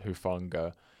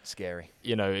 Hufanga. Scary.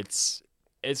 You know, it's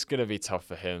going to be tough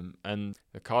for him. And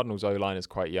the Cardinals O-line is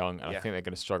quite young, and I think they're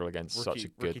going to struggle against such a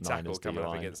good Niners coming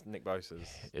D-line. up against Nick Bosa's.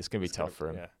 It's going to be tough for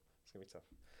him. Yeah, it's going to be tough.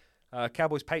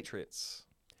 Cowboys Patriots.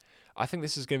 I think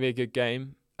this is going to be a good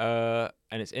game, and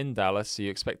it's in Dallas, so you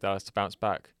expect Dallas to bounce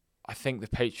back. I think the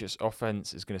Patriots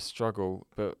offense is going to struggle,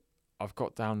 but I've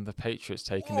got down the Patriots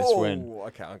taking this win.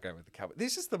 Okay, I'm going with the Cowboys.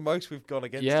 This is the most we've gone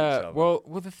against each other. Well,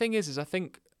 the thing is I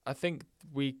think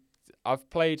I've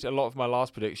played a lot of my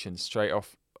last predictions straight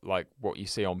off like what you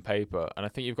see on paper, and I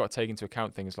think you've got to take into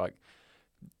account things like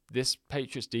this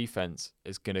Patriots defense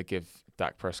is going to give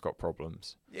Dak Prescott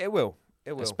problems. Yeah, it will.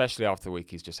 It will. Especially after the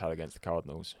week he's just had against the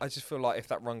Cardinals. I just feel like if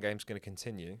that run game's going to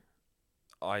continue,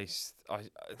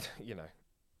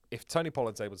 if Tony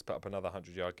Pollard's able to put up another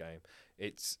 100-yard game,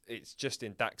 it's just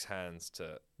in Dak's hands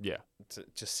to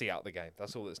just see out the game.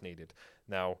 That's all that's needed.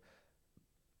 Now,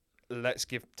 let's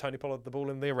give Tony Pollard the ball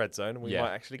in the red zone, and we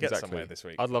might actually get somewhere this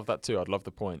week. I'd love that too. I'd love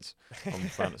the points on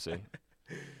fantasy.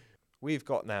 We've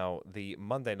got now the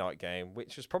Monday night game,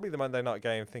 which was probably the Monday night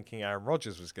game thinking Aaron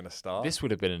Rodgers was going to start. This would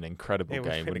have been an incredible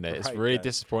game, wouldn't it? It's really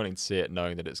disappointing to see it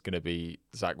knowing that it's going to be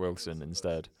Zach Wilson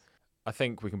instead. I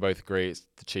think we can both agree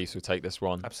the Chiefs will take this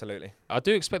one. Absolutely. I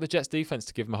do expect the Jets defense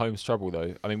to give Mahomes trouble,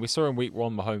 though. I mean, we saw in week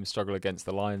 1 Mahomes struggle against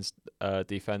the Lions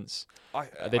defense.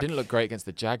 They didn't look great against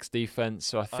the Jags defense,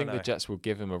 so I think the Jets will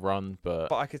give him a run.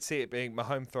 But I could see it being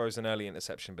Mahomes throws an early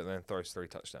interception, but then throws 3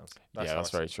 touchdowns. That's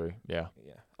very true. Yeah.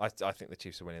 I think the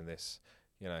Chiefs are winning this.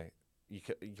 You know,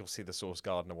 you'll see the Sauce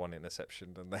Gardner 1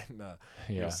 interception, and then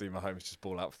you'll see Mahomes just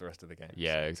ball out for the rest of the game.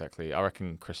 Yeah, exactly. I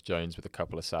reckon Chris Jones with a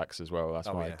couple of sacks as well. That's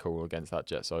my call against that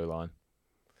Jets O-line.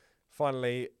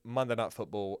 Finally, Monday Night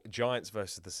Football, Giants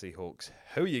versus the Seahawks.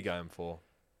 Who are you going for?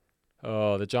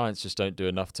 Oh, the Giants just don't do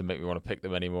enough to make me want to pick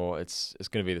them anymore. It's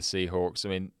going to be the Seahawks. I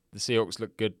mean, the Seahawks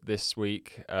look good this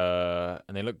week, and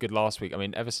they looked good last week. I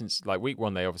mean, ever since week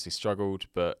 1, they obviously struggled,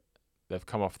 but they've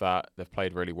come off that. They've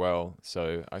played really well.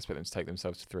 So I expect them to take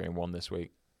themselves to 3-1 this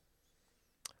week.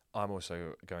 I'm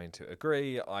also going to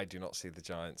agree. I do not see the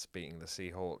Giants beating the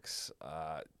Seahawks.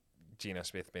 Geno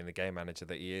Smith being the game manager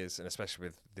that he is, and especially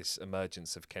with this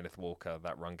emergence of Kenneth Walker,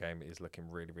 that run game is looking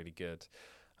really, really good.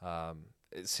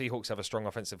 Seahawks have a strong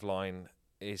offensive line.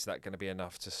 Is that going to be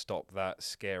enough to stop that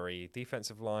scary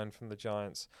defensive line from the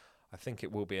Giants? I think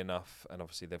it will be enough, and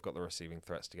obviously they've got the receiving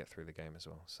threats to get through the game as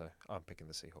well. So I'm picking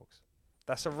the Seahawks.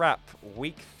 That's a wrap.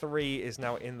 Week 3 is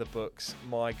now in the books.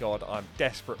 My God, I'm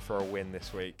desperate for a win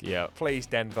this week. Yeah. Please,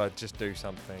 Denver, just do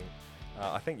something.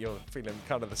 I think you're feeling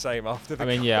kind of the same after the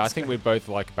I think we both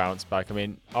like a bounce back. I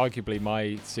mean, arguably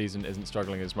my season isn't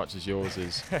struggling as much as yours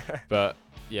is, but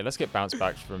let's get bounce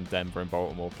backs from Denver and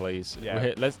Baltimore, please.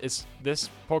 Yeah. This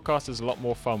podcast is a lot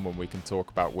more fun when we can talk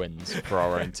about wins for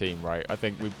our own team, right? I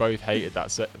think we both hated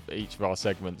that each of our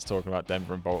segments talking about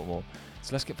Denver and Baltimore.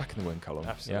 So let's get back in the win column.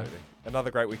 Absolutely. Another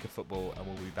great week of football, and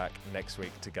we'll be back next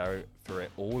week to go through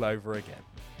it all over again.